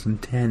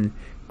 2010,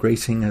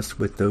 gracing us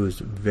with those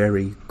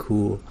very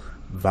cool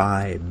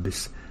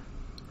vibes.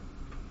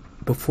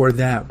 Before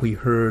that, we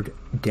heard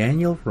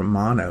Daniel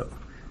Romano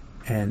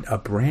and a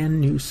brand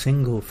new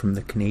single from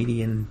the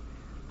Canadian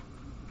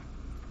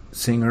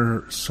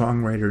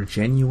singer-songwriter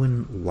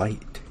Genuine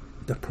Light.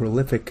 The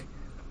prolific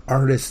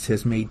artist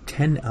has made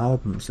 10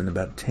 albums in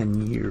about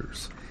 10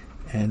 years,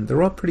 and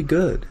they're all pretty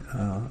good.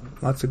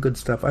 Lots of good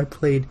stuff. I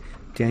played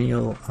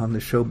Daniel on the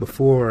show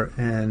before,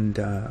 and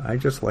I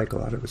just like a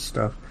lot of his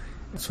stuff.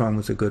 The song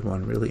was a good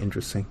one, really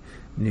interesting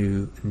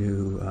new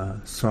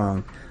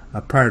song.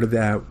 Prior to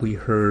that, we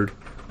heard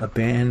a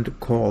band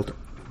called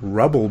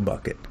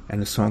Rubblebucket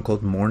and a song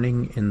called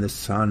Morning in the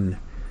Sun.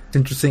 It's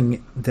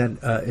interesting that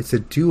it's a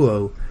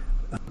duo,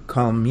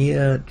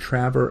 Kalmia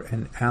Traver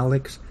and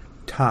Alex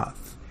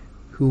Toth,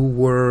 who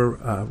were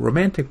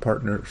romantic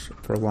partners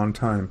for a long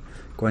time,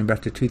 going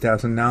back to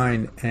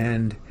 2009,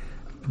 and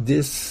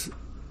this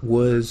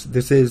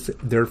is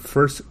their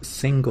first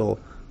single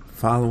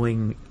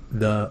following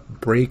the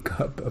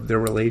breakup of their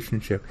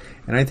relationship,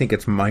 and I think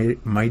it's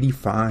mighty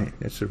fine.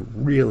 It's a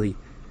really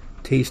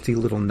tasty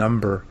little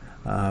number.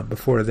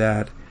 Before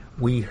that,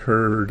 we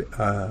heard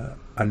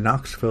a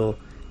Knoxville,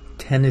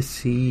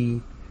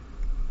 Tennessee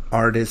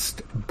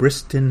artist,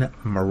 Briston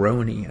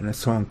Maroney, and a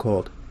song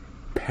called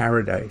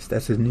Paradise.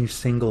 That's a new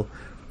single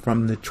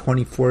from the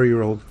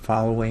 24-year-old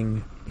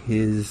following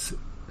his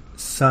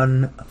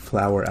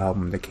Sunflower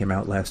album that came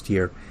out last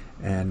year.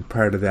 And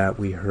prior to that,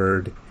 we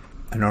heard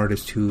an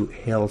artist who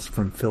hails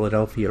from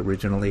Philadelphia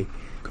originally,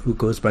 who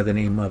goes by the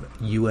name of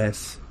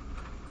U.S.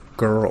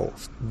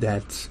 Girls.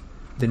 That's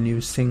the new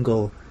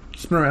single.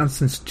 It's been around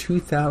since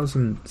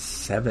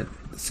 2007.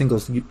 The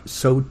single's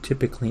So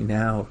Typically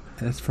Now,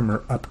 and that's from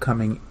her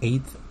upcoming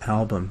 8th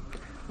album.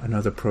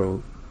 Another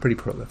pretty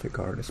prolific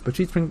artist. But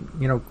she's been,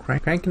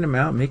 cranking them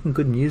out, making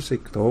good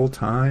music the whole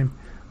time.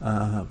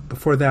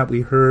 Before that,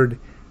 we heard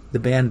the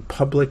band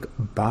Public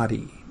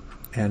Body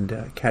and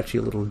a catchy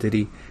little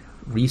ditty,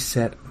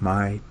 Reset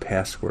My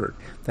Password.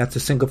 That's a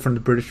single from the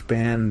British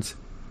band's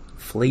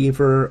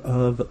Flavor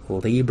of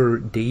Labor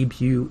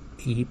debut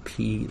EP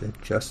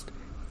that just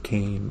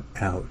came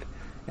out.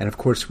 And of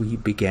course, we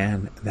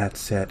began that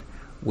set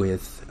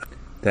with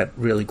that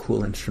really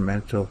cool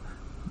instrumental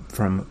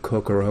from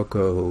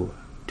Kokoroko,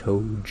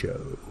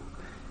 TOJO.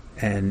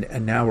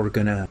 And now we're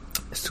gonna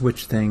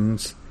switch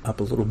things up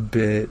a little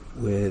bit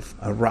with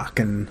a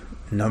rockin'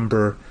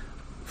 number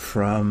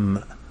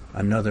from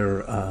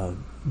another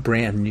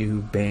brand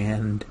new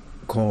band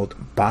called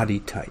Body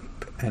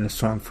Type, and a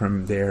song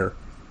from their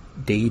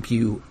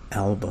debut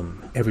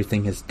album,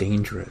 Everything is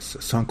Dangerous,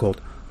 a song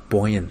called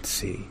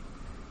Buoyancy.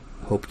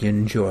 Hope you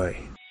enjoy.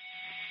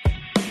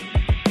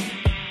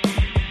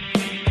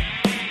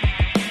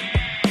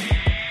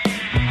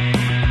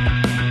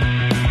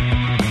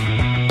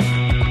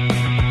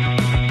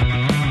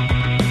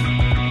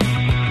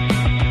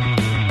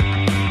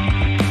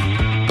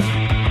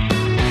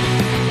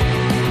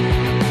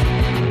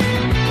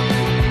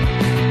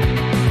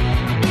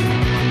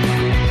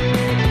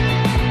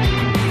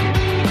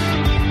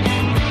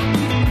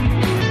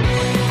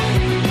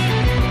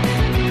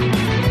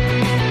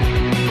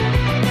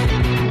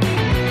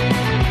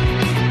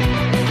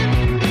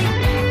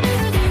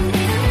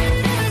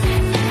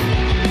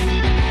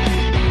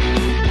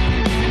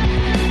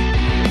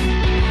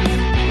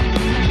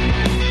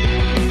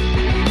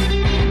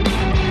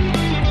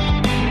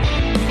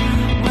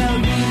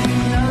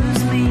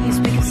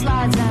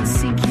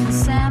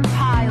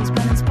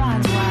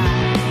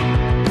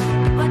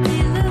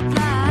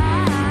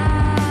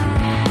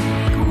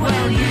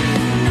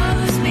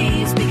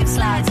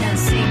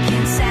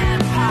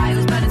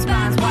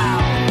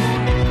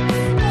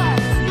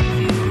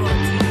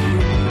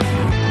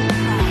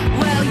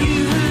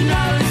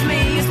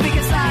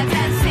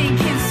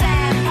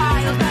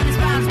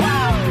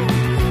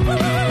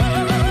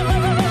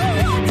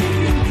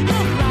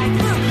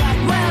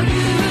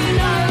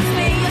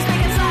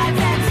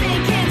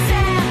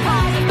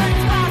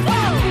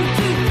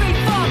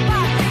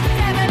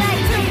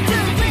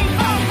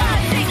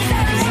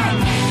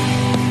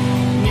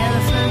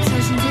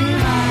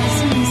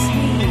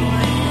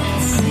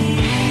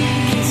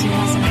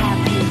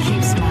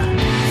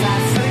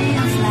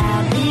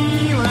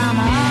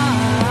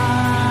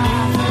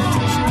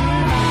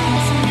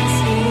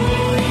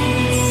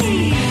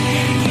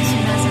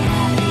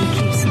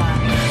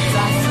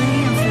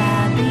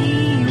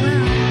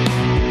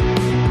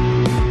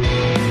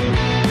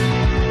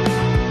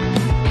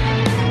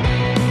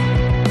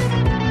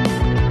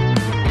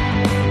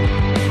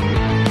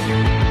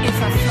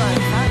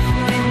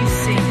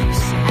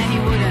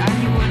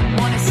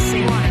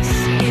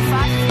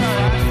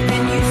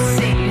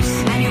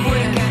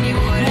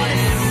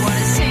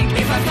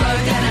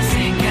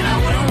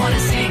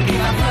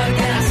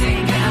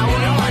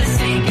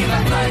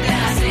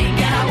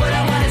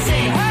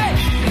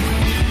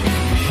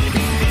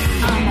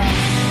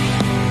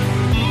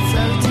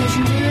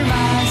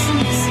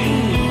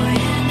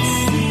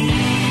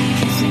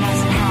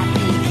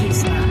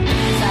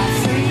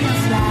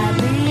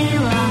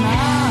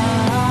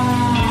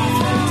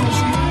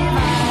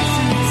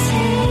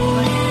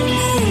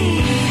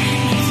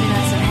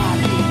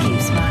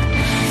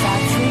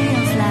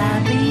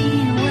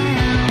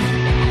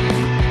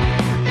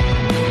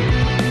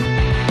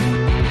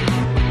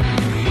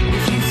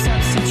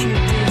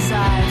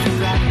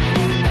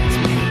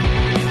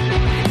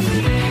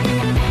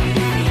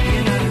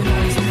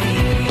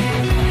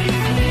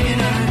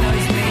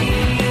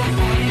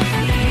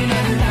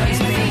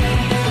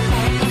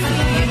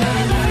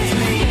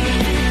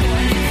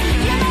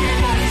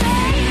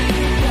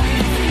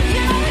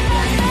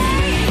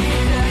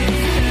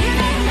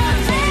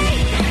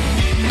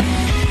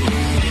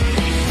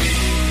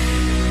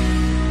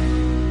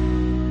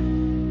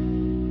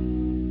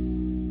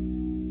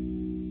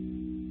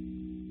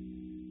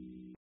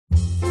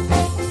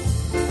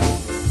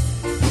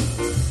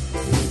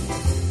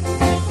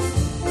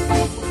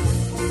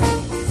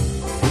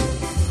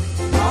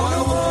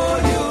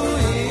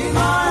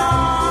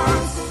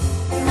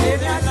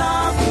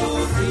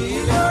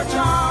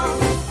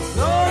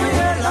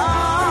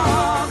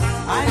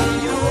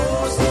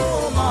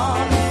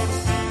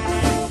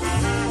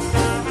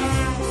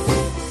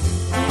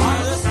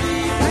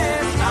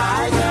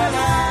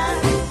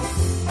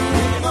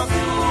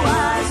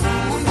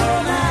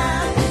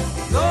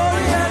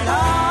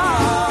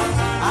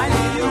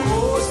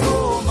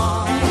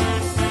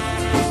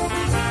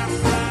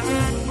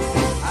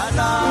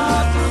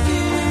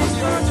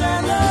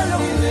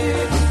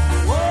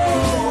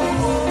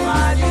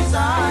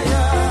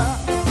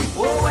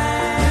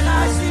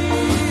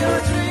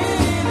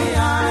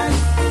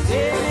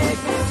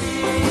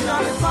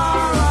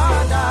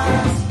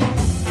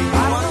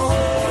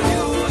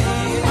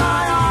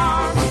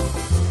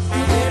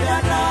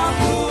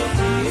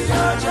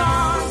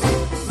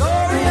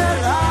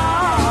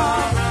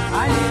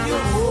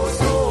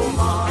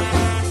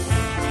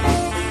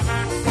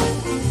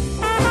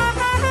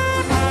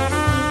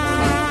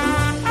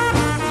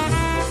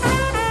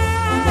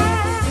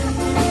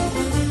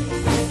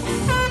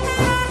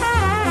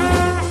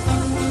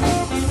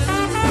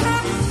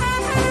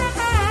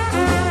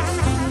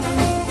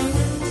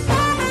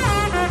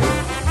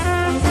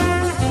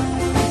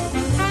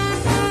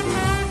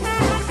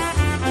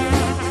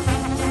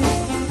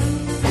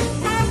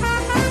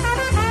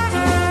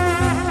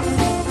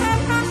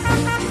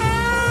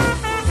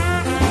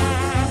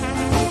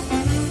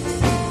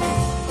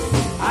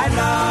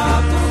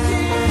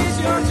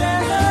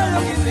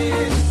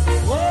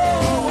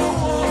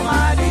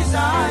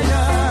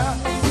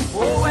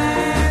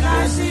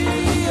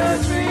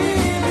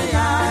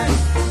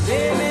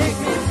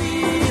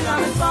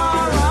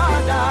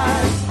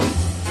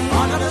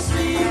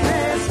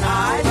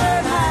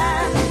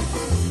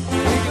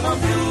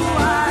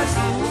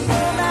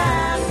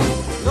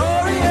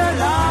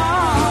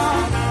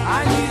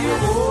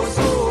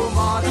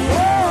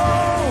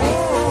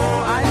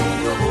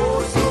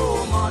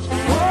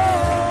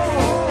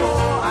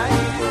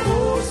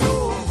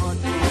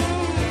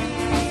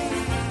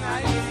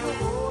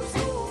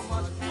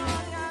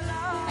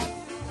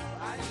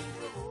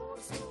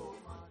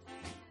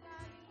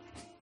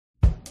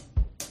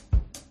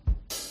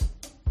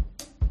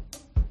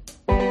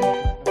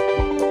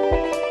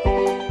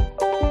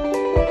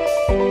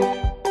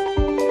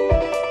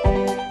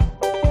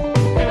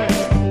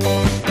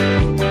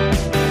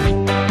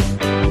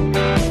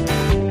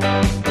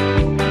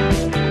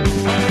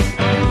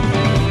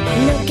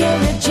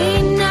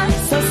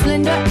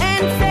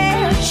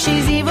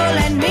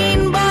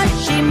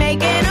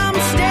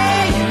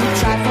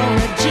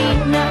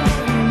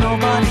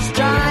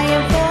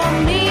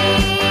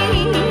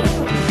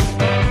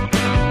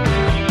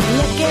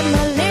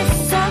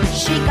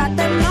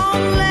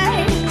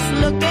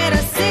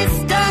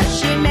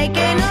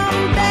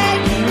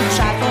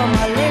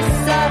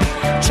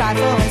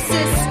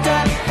 sister.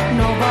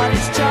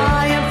 Nobody's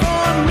trying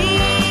for me.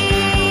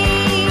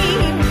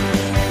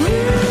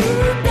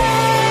 Ooh,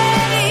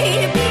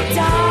 baby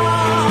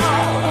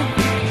doll,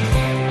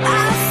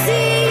 I'll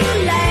see you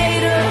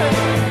later.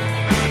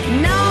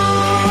 No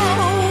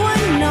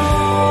one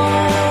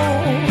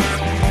knows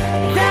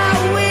that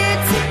we're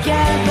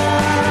together.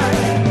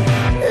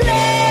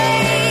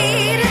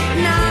 Late at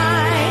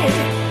night,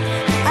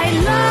 I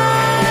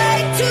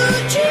like to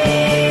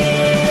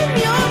dream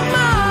you're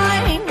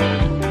mine.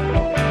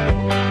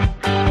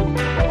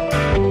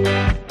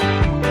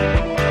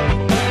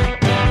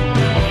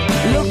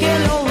 Look at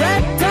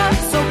Loretta,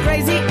 so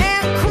crazy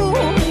and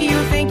cool. You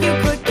think you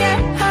could get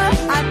her?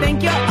 I think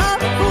you're a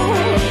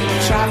fool.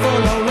 Try for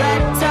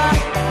Loretta,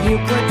 you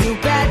could do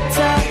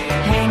better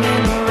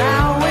hanging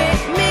around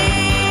with me.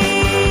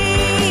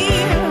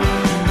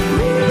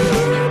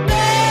 Ooh,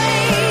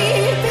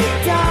 baby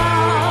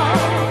doll,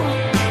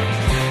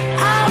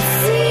 I'll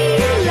see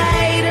you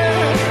later.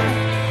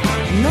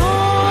 No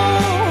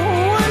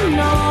one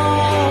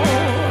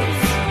knows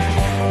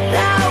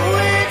that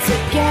we're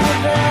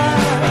together.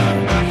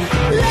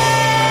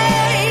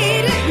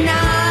 Late at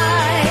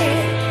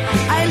night,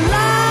 I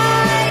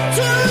like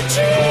to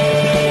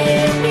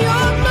dream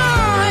you're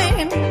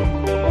mine.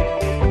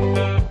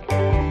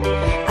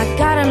 I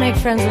gotta make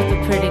friends with the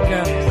pretty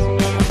girls.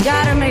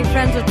 Gotta make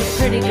friends with the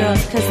pretty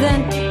girls, 'cause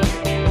then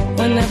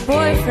when their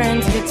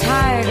boyfriends get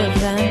tired of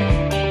them,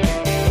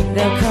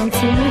 they'll come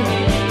to me.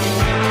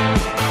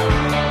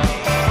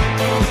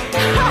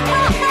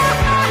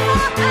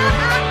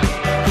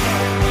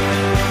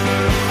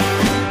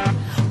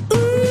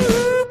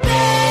 Ooh,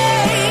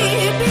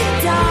 baby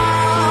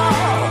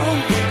doll,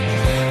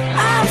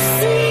 I'll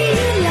see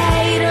you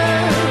later.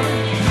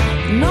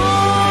 No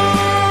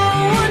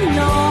one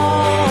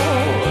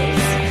knows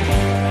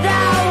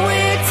that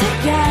we're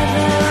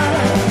together.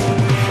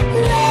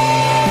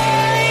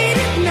 Late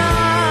at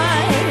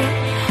night,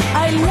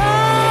 I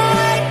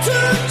like to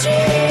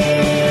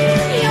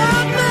dream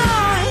you're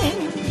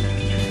mine.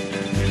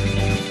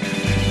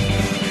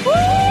 Woo!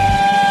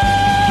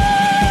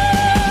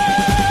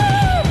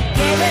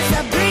 Gave it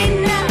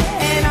Sabrina,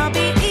 and I'll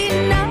be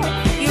eating up.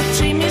 You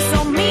treat me so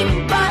mean,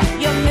 but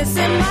you're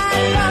missing my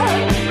love.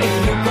 If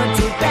you could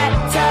do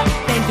better,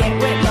 then get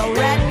with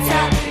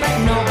Loretta. But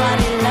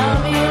nobody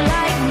love you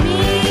like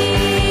me.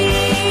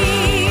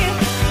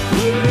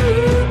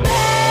 Ooh,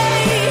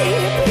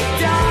 baby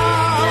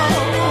doll,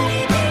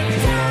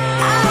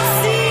 I'll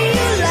see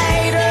you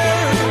later.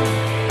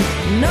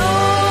 No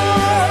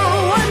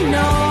one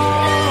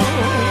knows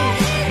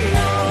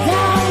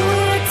that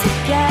we're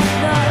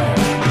together.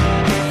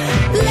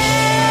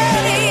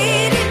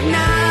 Late at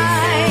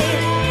night,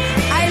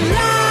 I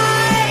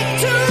like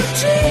to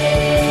dream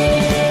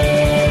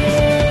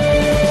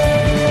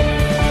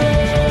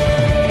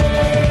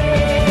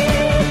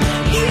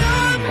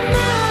you're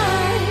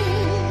mine.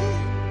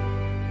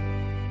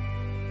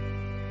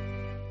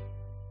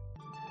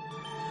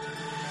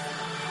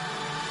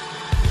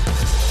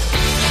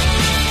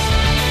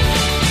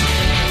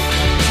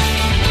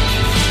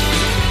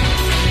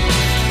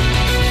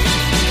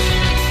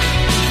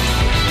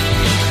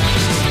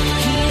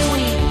 Here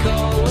we go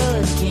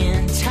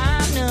again,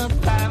 time to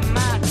bite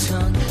my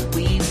tongue.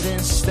 We've been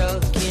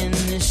stuck in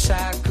this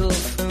cycle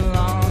for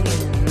long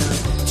enough.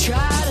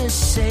 Try to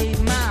save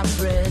my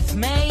breath,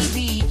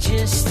 maybe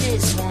just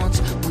this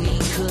once. We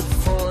could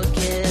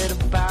forget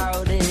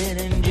about it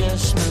and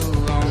just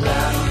move on.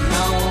 I don't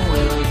know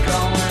where we're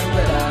going,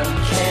 but I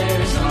don't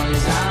care as long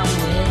as I'm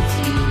with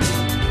you.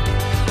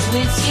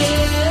 With you,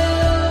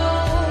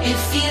 it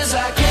feels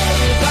like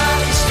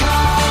everybody's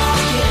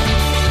talking,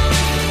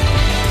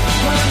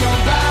 but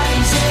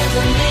nobody's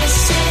ever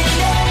listening.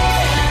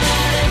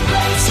 It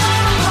breaks my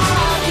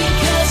heart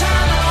because I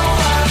know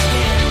I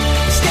can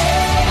stay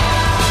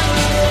out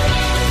of it,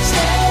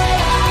 stay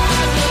out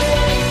of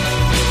it.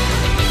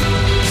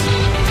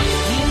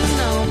 You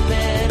know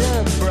better,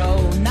 bro,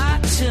 not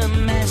to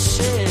mess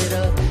it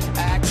up.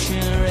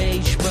 Action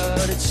rage,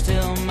 but it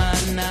still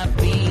might not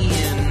be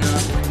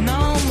enough.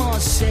 No more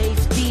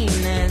safety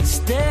nets,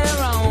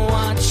 they're all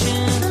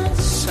watching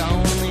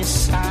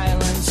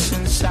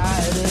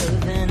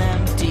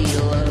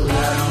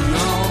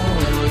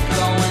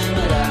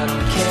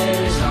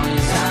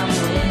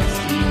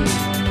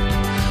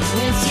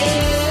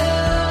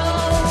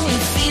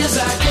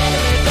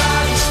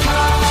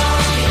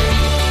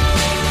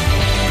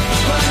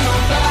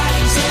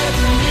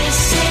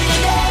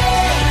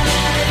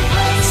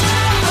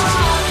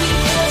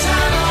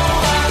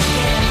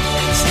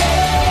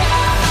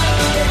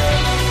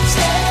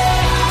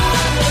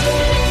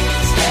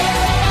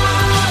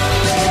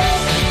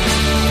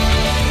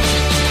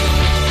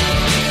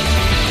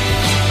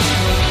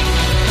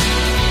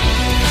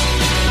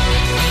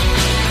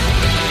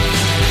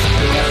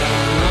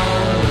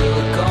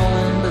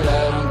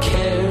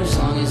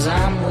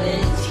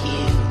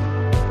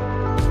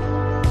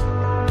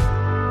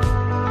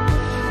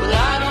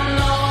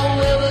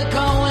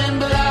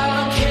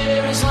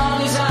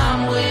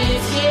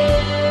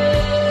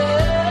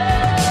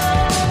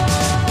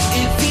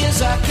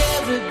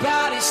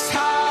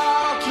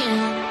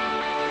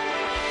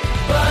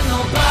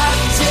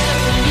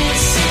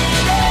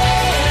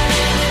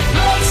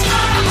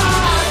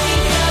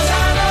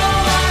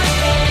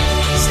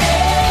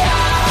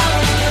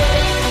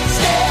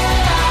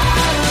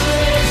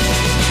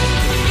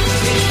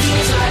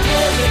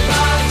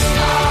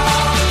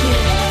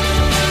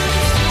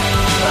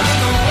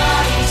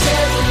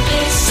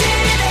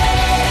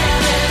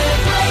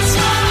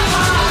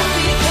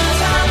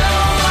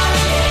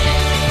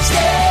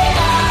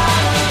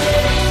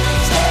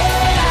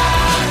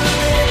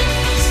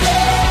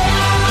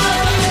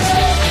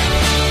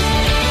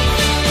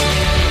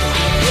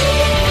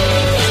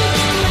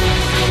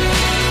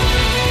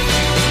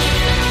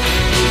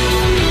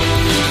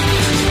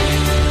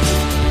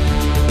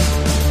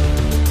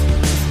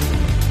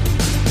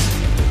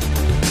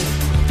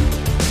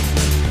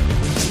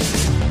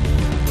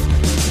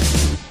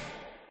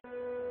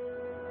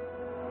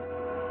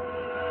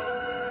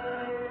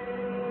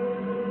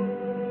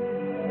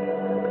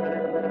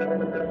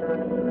I've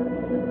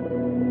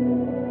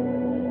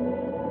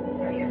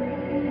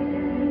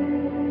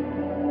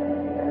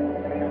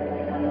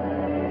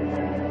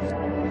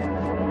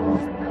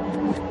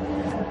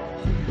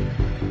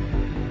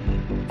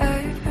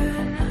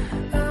been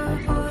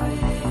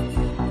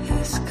avoiding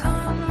this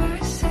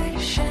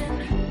conversation.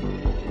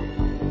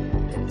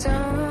 I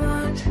don't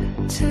want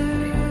to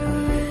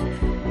ruin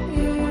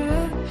your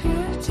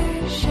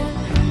reputation.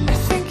 I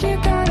think you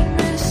got a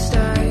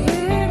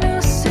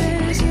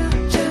misdiagnosis. You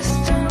just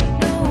don't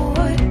know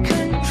what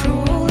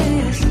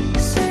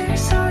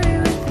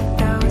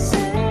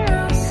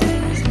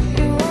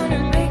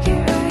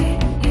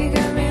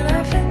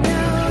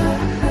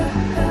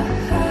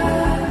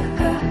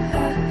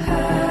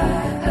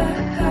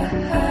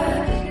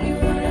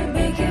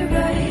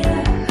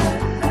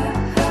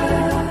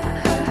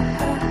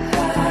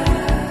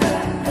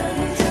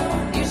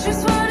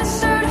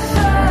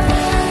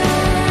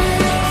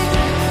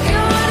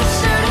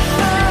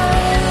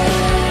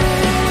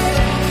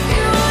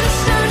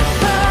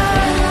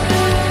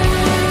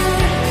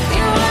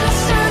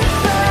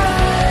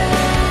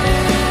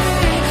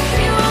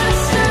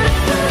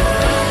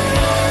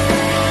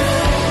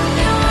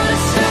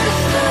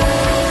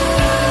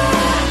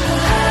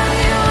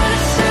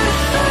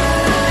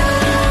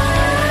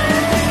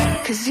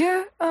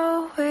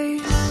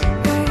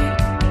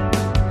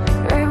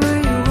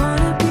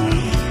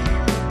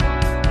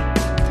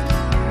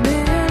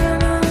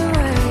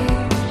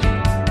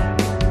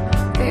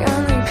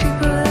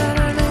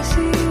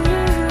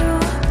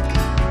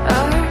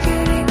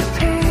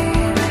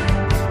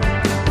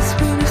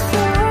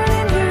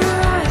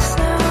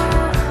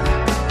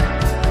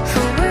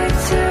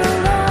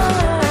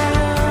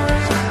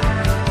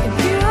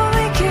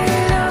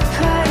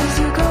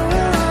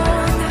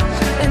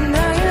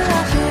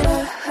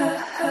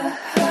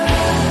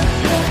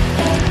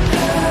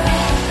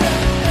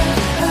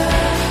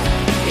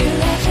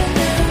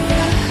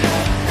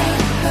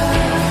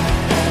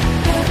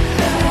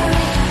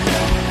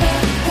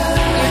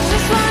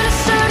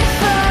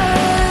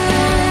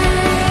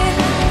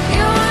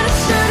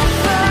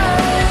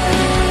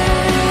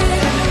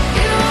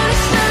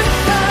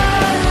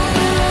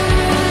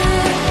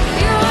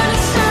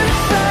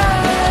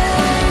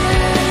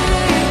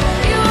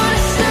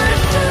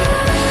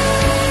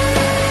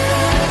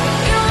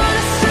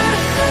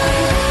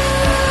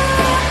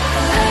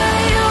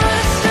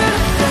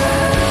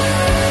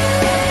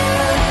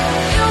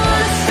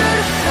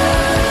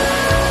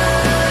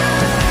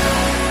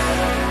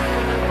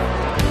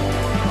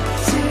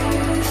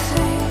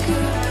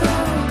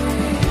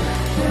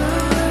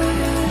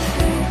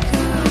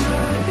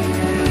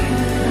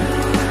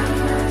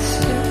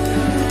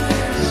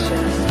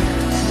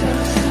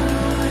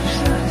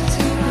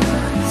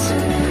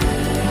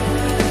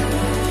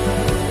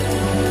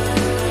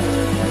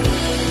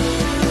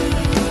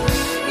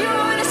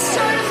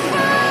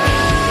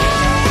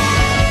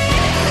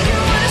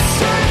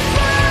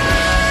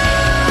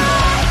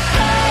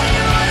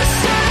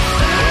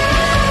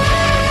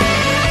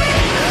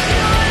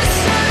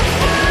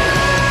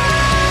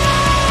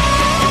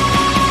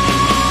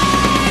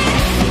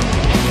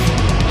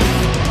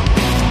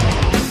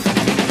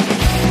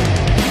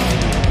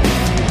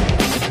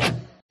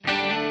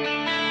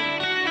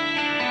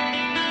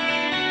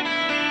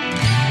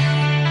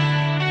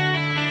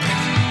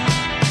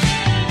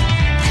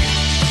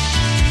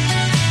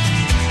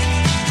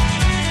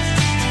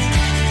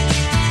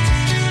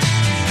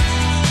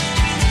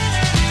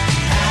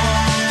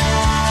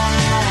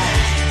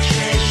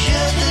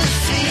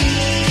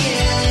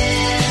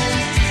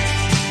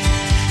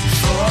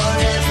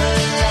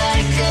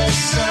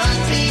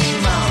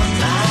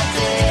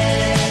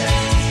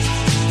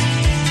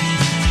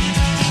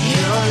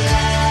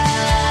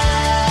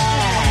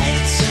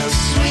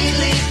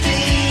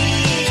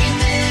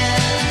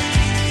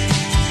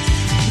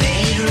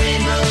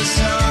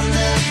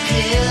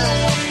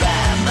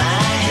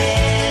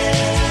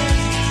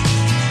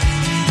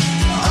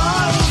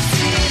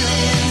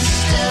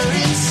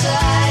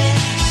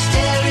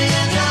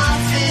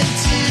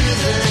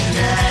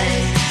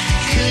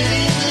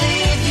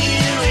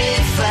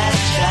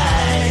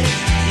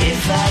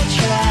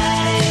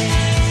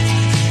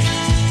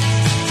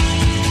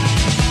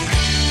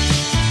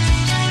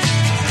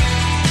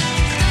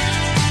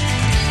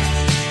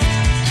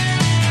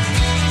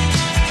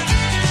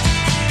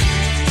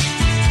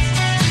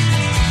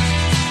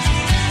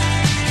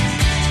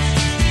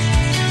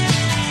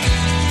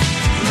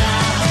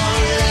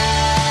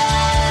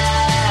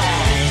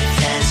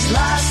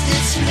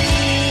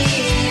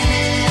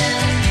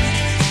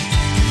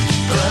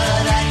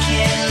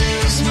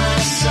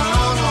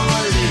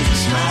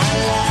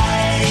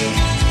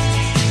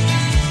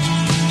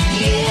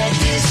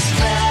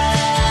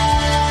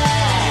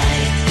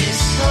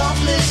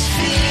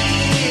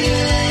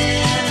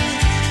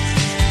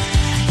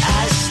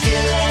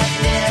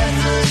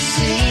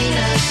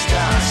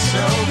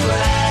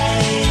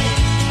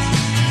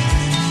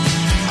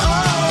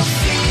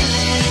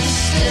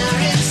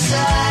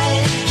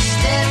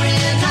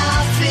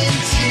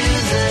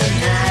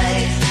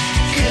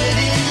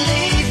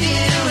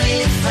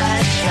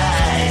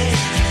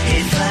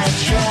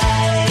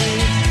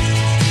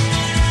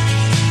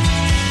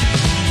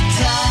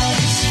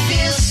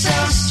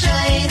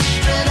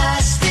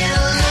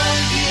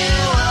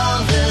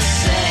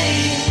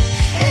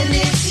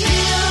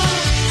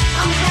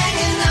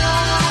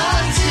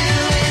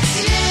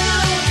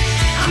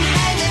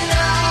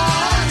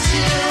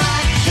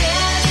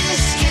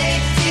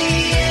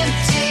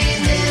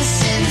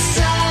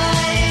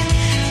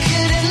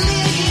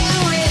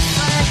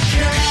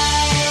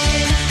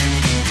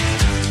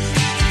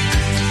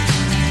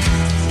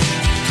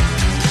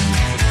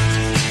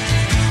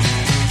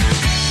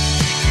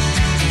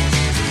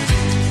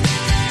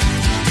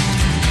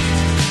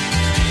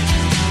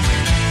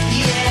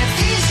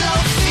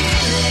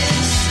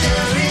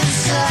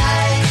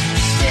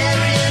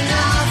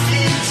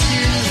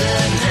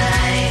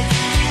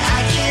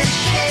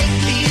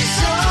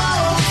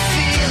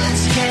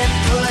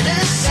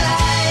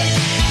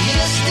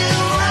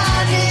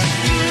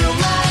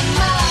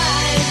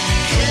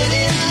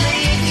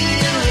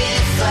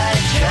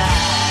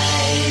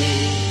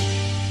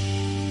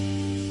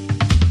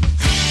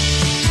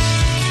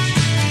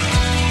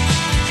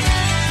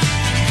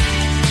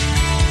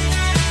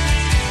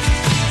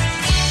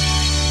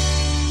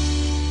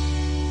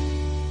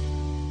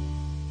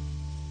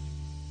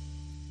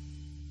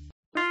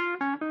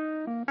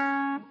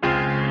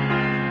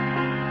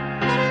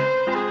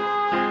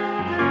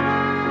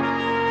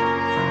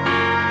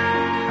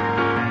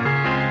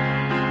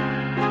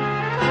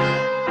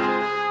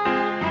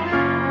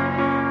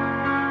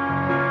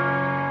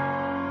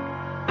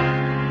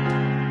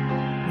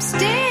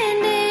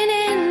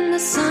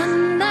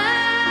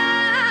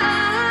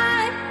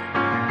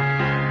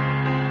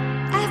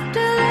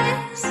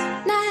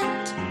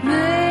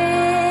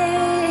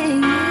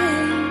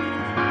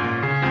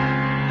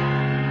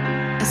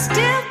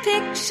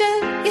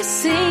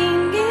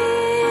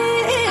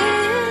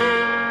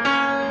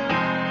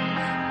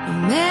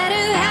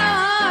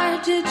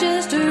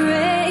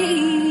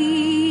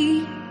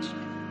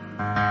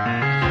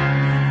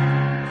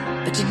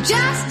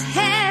just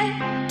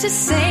had to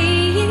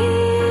say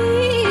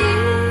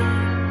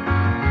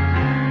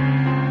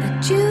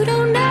that you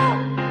don't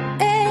know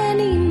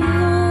anymore.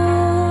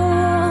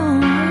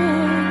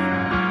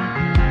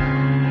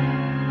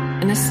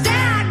 And I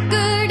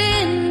staggered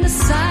in the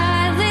silence,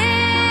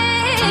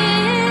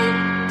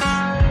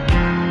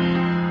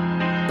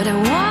 but I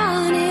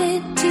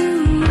wanted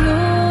to know.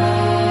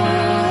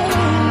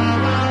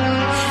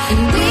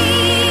 And we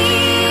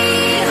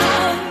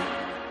are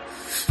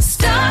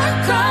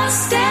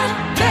star-crossed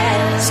at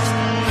best,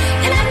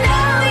 and I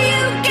know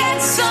you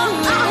get so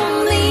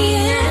lonely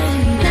at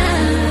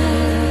night.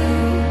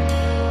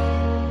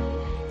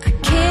 I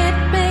can't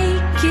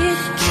make it,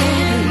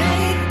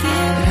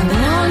 but I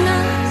want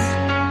us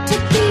to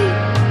be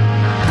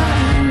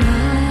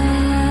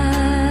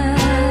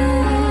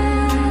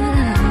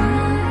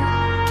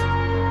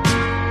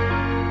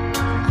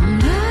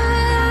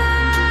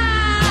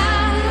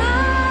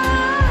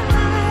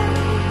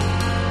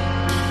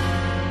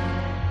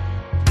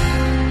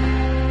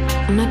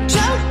I'm not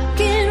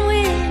joking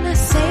when I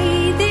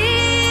say this.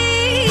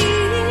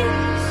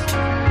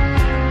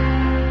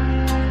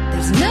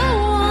 There's no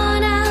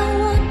one I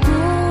want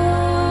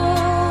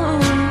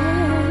more.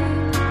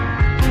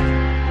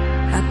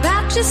 How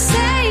about you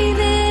save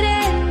it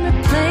and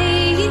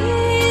replay it?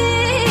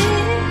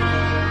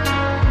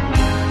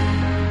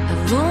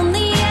 I've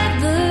only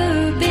ever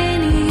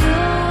been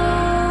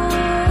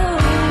yours.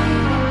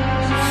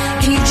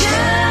 Can you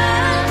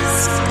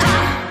just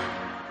stop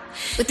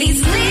with these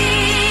little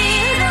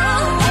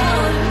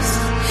wars?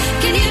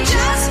 Can you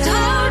just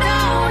hold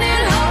on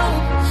and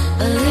hold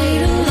a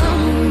little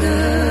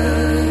longer?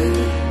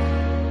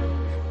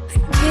 I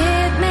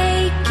can't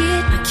make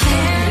it, but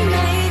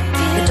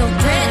don't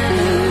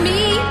threaten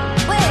me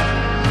with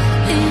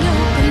an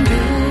open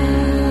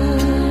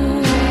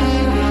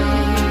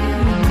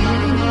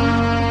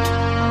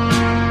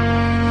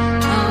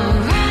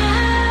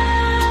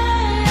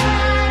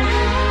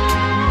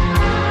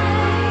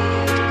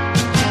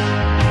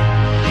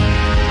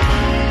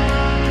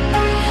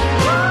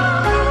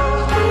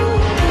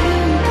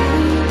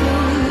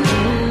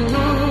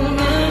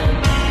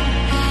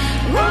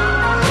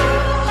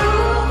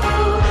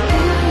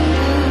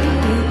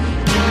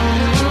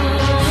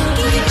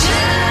Can you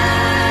just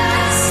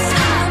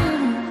stop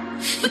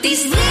with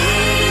these little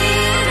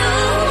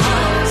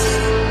wars?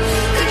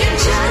 Could you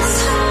just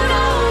hold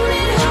on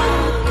and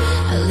hold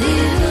a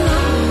little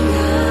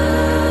longer?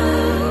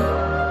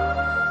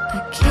 I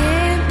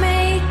can't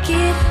make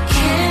it,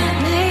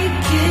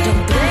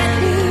 don't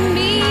threaten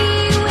me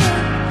with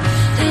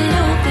an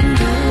open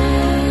door.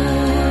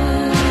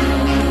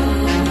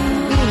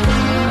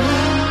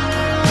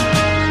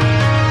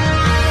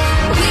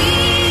 We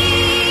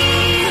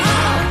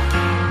are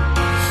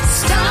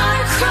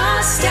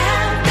star-crossed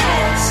at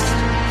best,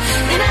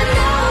 and I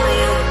know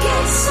you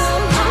get so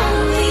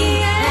lonely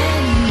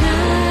at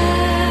night.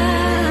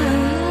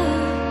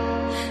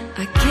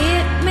 I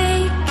can't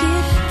make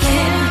it,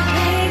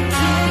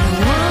 I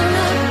want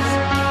us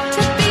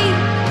to be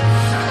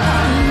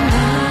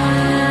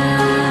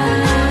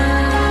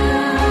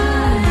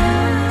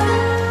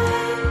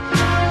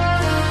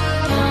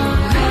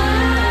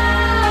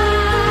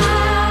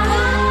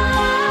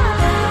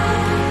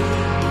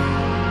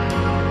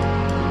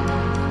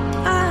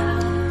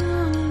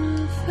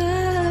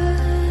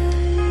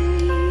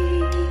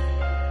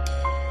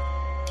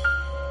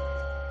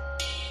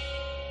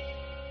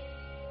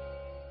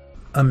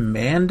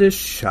Amanda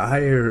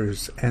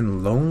Shires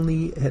and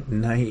Lonely at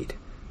Night.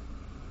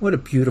 What a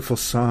beautiful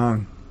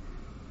song.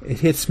 It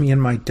hits me in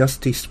my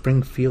dusty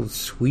Springfield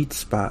sweet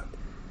spot.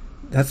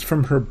 That's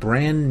from her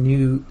brand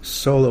new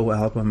solo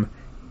album,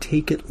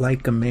 Take It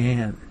Like a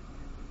Man.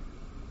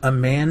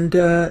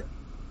 Amanda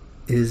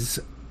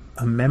is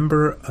a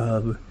member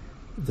of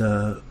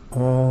the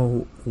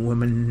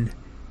all-women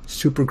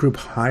supergroup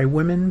High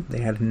Women. They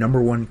had a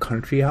 #1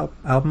 country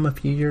album a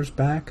few years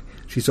back.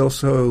 She's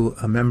also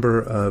a member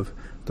of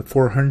the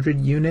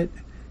 400 unit,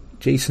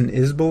 Jason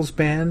Isbell's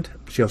band.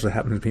 She also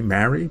happens to be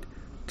married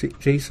to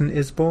Jason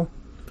Isbell.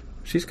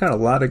 She's got a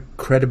lot of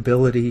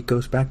credibility.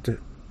 Goes back to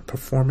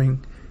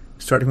performing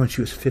starting when she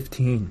was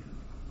 15.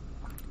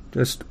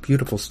 Just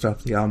beautiful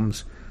stuff. The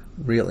album's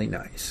really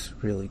nice,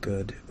 really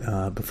good.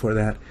 Before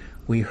that,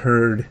 we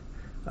heard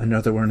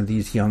another one of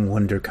these young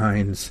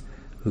wonderkinds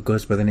who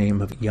goes by the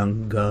name of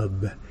Young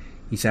Gov.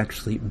 He's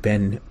actually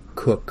Ben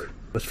Cook.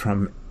 It was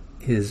from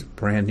his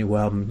brand new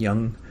album,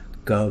 Young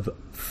Gov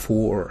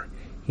 4.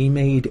 He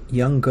made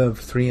Young Gov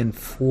 3 and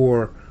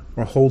 4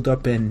 were holed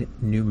up in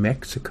New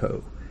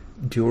Mexico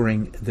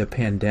during the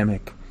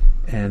pandemic,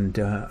 and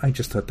I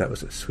just thought that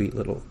was a sweet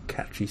little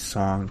catchy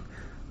song.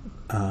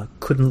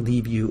 Couldn't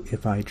Leave You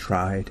If I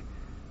Tried.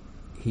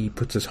 He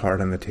puts his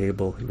heart on the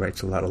table. He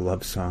writes a lot of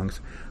love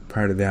songs.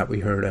 Prior to that, we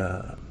heard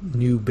a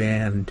new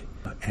band,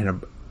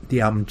 and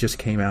the album just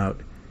came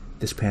out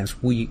this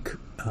past week.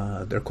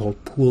 They're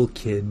called Pool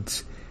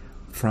Kids,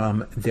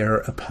 from their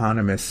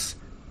eponymous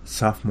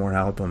sophomore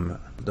album.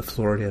 The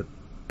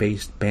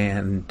Florida-based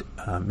band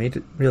made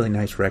a really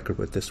nice record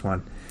with this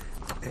one.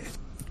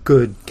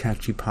 good,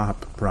 catchy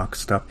pop rock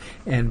stuff.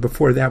 And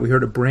before that, we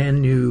heard a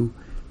brand new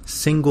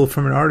single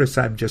from an artist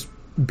I've just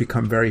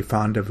become very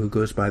fond of, who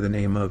goes by the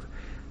name of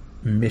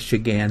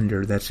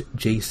Michigander. That's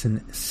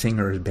Jason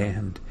Singer's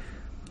band.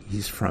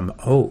 He's from,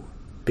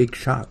 big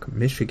shock,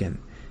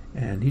 Michigan.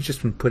 And he's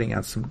just been putting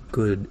out some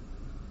good,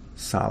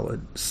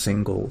 solid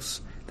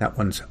singles. That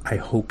one's I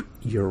Hope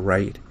You're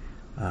Right.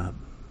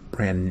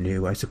 Brand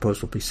new. I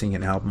suppose we'll be seeing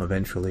an album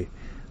eventually,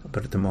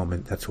 but at the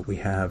moment that's what we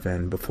have.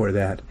 And before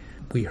that,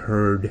 we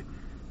heard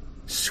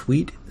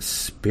Sweet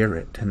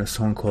Spirit and a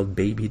song called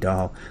Baby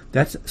Doll.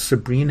 That's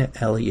Sabrina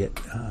Elliott,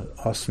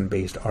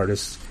 Austin-based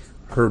artist.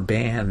 Her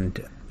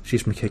band,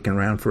 she's been kicking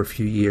around for a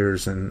few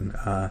years, and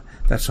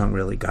that song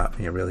really got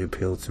me. It really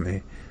appealed to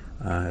me.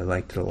 I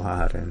liked it a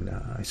lot, and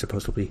I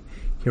suppose we'll be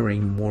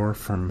hearing more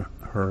from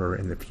her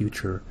in the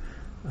future.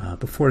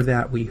 Before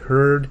that, we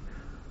heard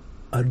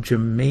a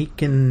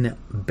Jamaican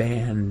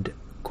band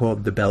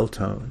called the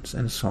Beltones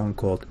and a song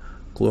called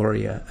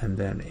Gloria, and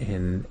then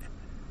in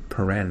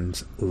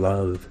parens,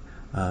 Love.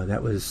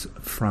 That was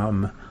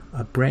from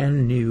a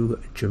brand new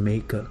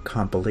Jamaica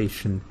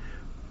compilation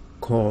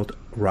called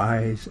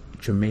Rise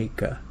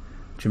Jamaica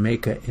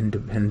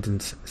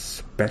Independence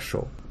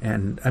Special.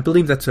 And I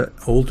believe that's an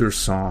older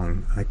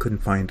song. I couldn't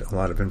find a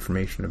lot of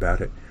information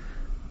about it.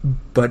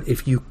 But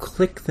if you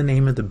click the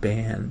name of the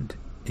band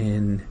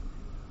in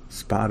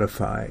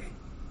Spotify,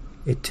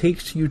 it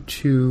takes you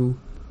to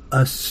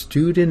a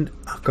student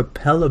a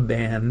cappella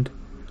band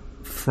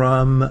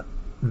from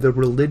the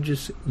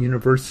religious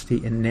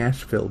university in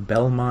Nashville,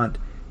 Belmont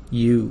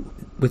U,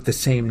 with the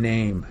same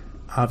name.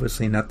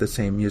 Obviously not the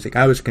same music.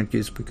 I was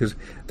confused because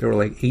there were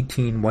like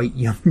 18 white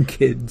young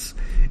kids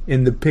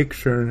in the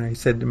picture, and I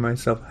said to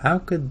myself, how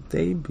could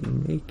they be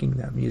making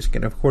that music?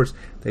 And of course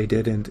they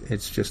didn't.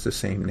 It's just the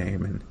same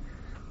name, and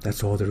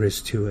that's all there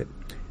is to it.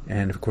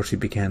 And of course he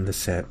began the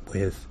set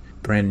with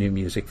brand new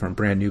music from a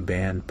brand new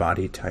band,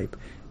 Body Type,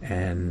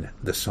 and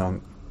the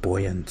song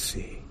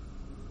Buoyancy.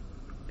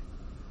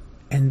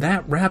 And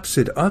that wraps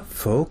it up,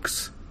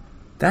 folks.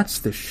 That's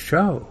the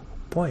show.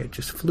 Boy, it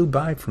just flew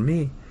by for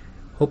me.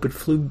 Hope it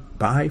flew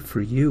by for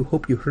you.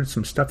 Hope you heard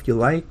some stuff you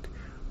liked.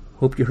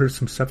 Hope you heard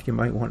some stuff you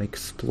might want to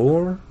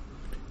explore.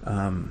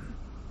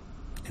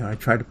 I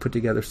try to put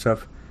together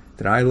stuff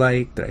that I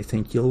like, that I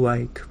think you'll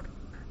like.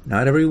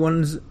 Not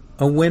everyone's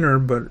a winner,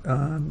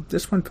 but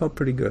this one felt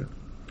pretty good.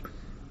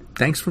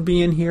 Thanks for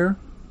being here.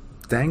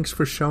 Thanks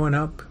for showing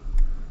up.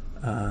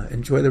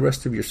 Enjoy the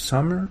rest of your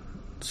summer.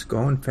 It's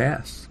going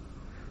fast.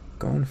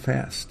 Going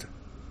fast.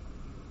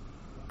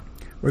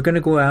 We're going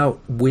to go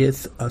out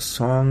with a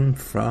song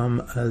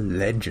from a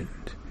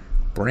legend.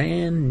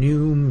 Brand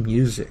new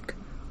music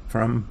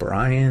from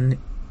Brian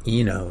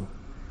Eno,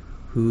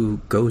 who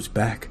goes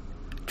back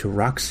to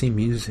Roxy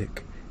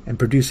Music and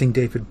producing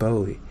David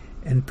Bowie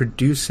and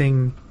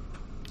producing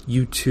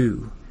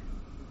U2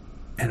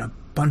 and a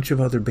bunch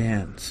of other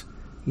bands.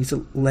 He's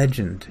a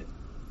legend,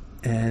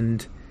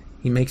 and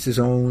he makes his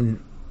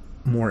own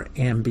more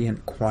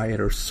ambient,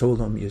 quieter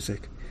solo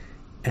music.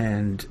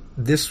 And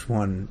this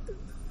one,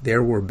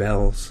 There Were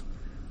Bells,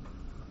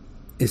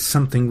 is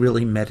something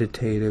really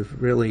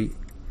meditative, really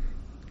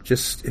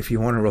just, if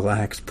you want to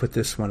relax, put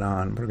this one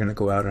on. We're going to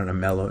go out on a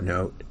mellow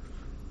note.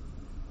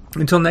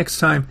 Until next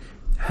time,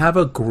 have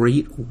a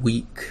great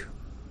week.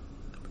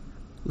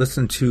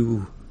 Listen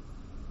to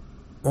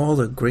all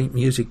the great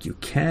music you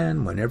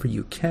can, whenever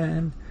you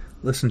can.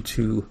 Listen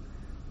to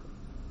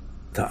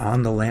the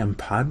On the Lam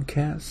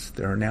podcast.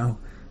 There are now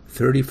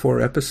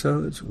 34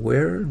 episodes.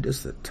 Where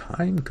does the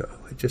time go?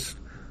 It just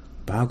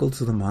boggles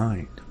the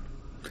mind.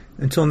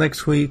 Until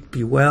next week,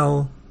 be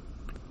well,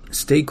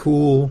 stay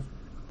cool.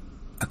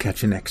 I'll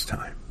catch you next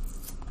time.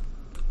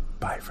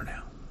 Bye for now.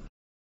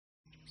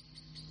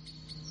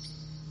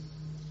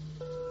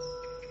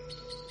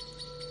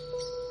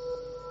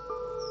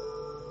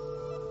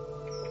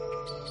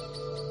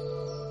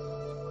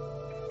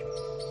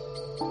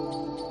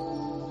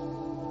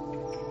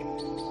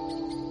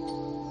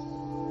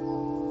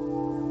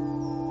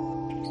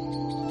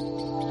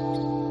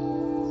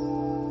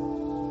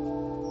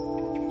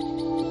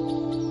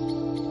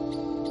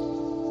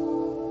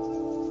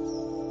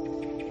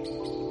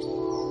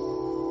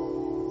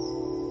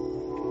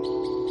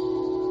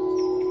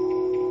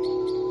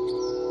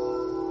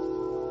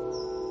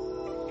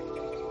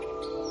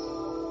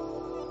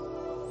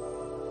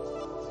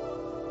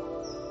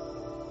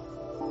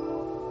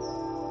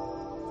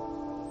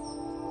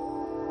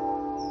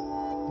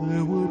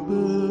 There were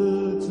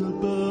birds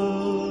above.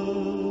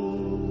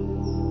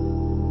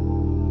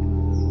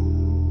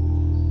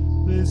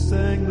 They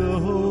sang the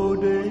whole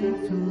day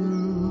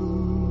through.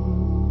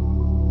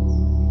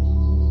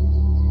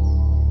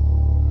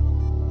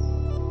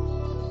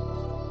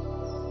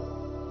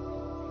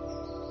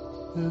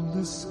 And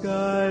the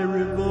sky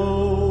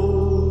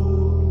revolves,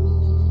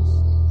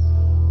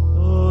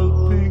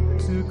 all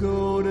pink to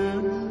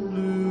golden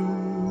blue.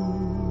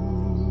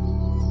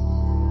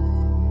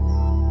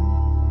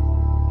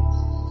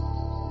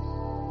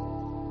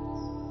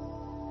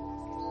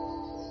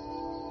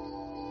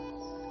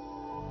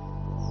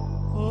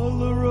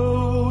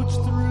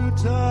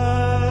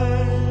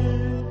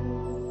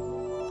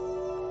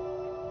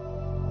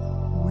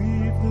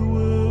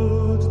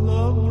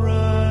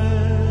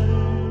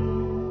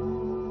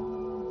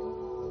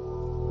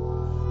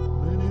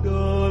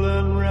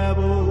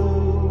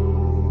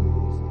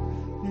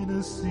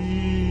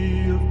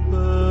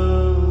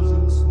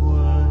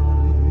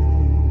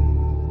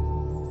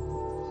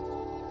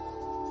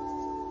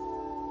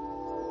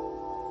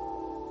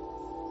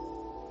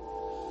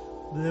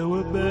 There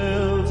were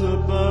bells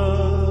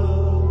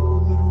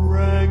above that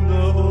rang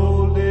the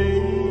whole day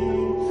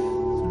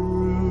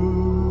through.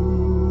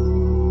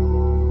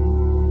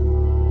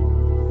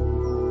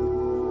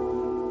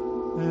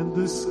 And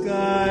the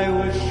sky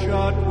was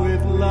shot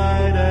with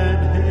light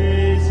and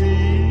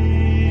hazy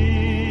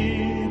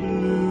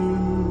blue.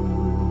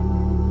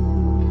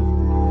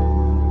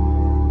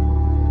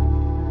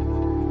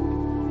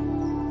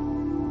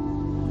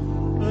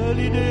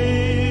 Early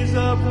days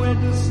of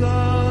winter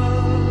sun.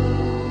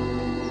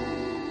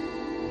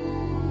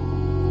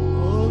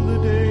 All the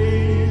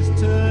days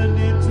turned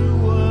into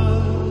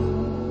one.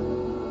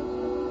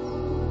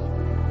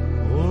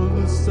 All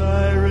the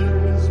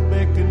sirens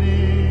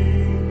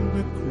beckoning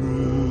the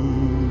crew.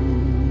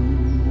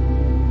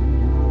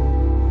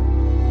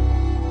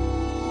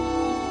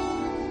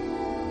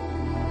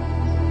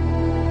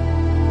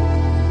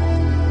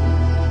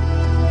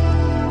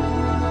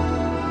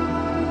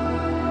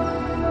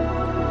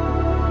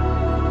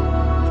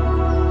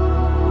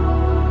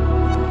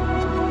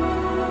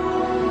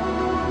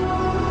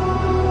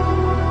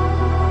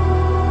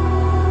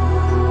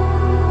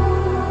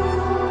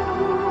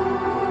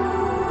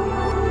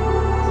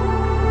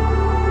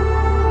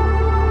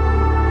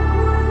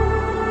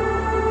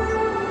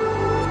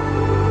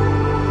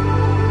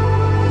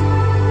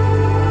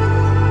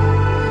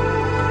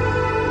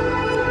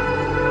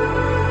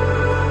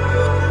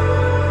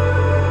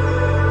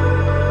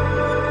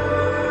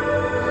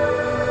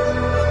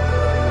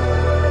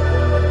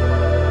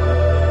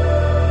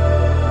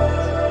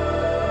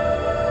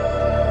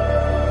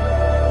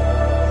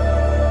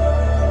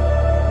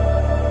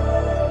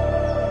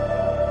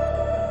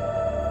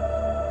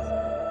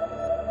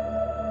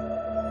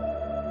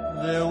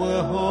 There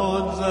were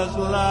horns as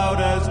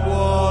loud as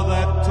war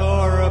that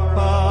tore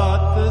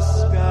apart the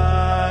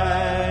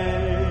sky.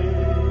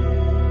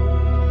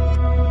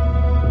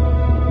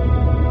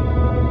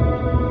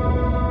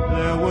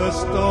 There were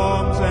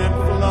storms and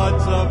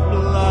floods of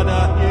blood,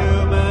 a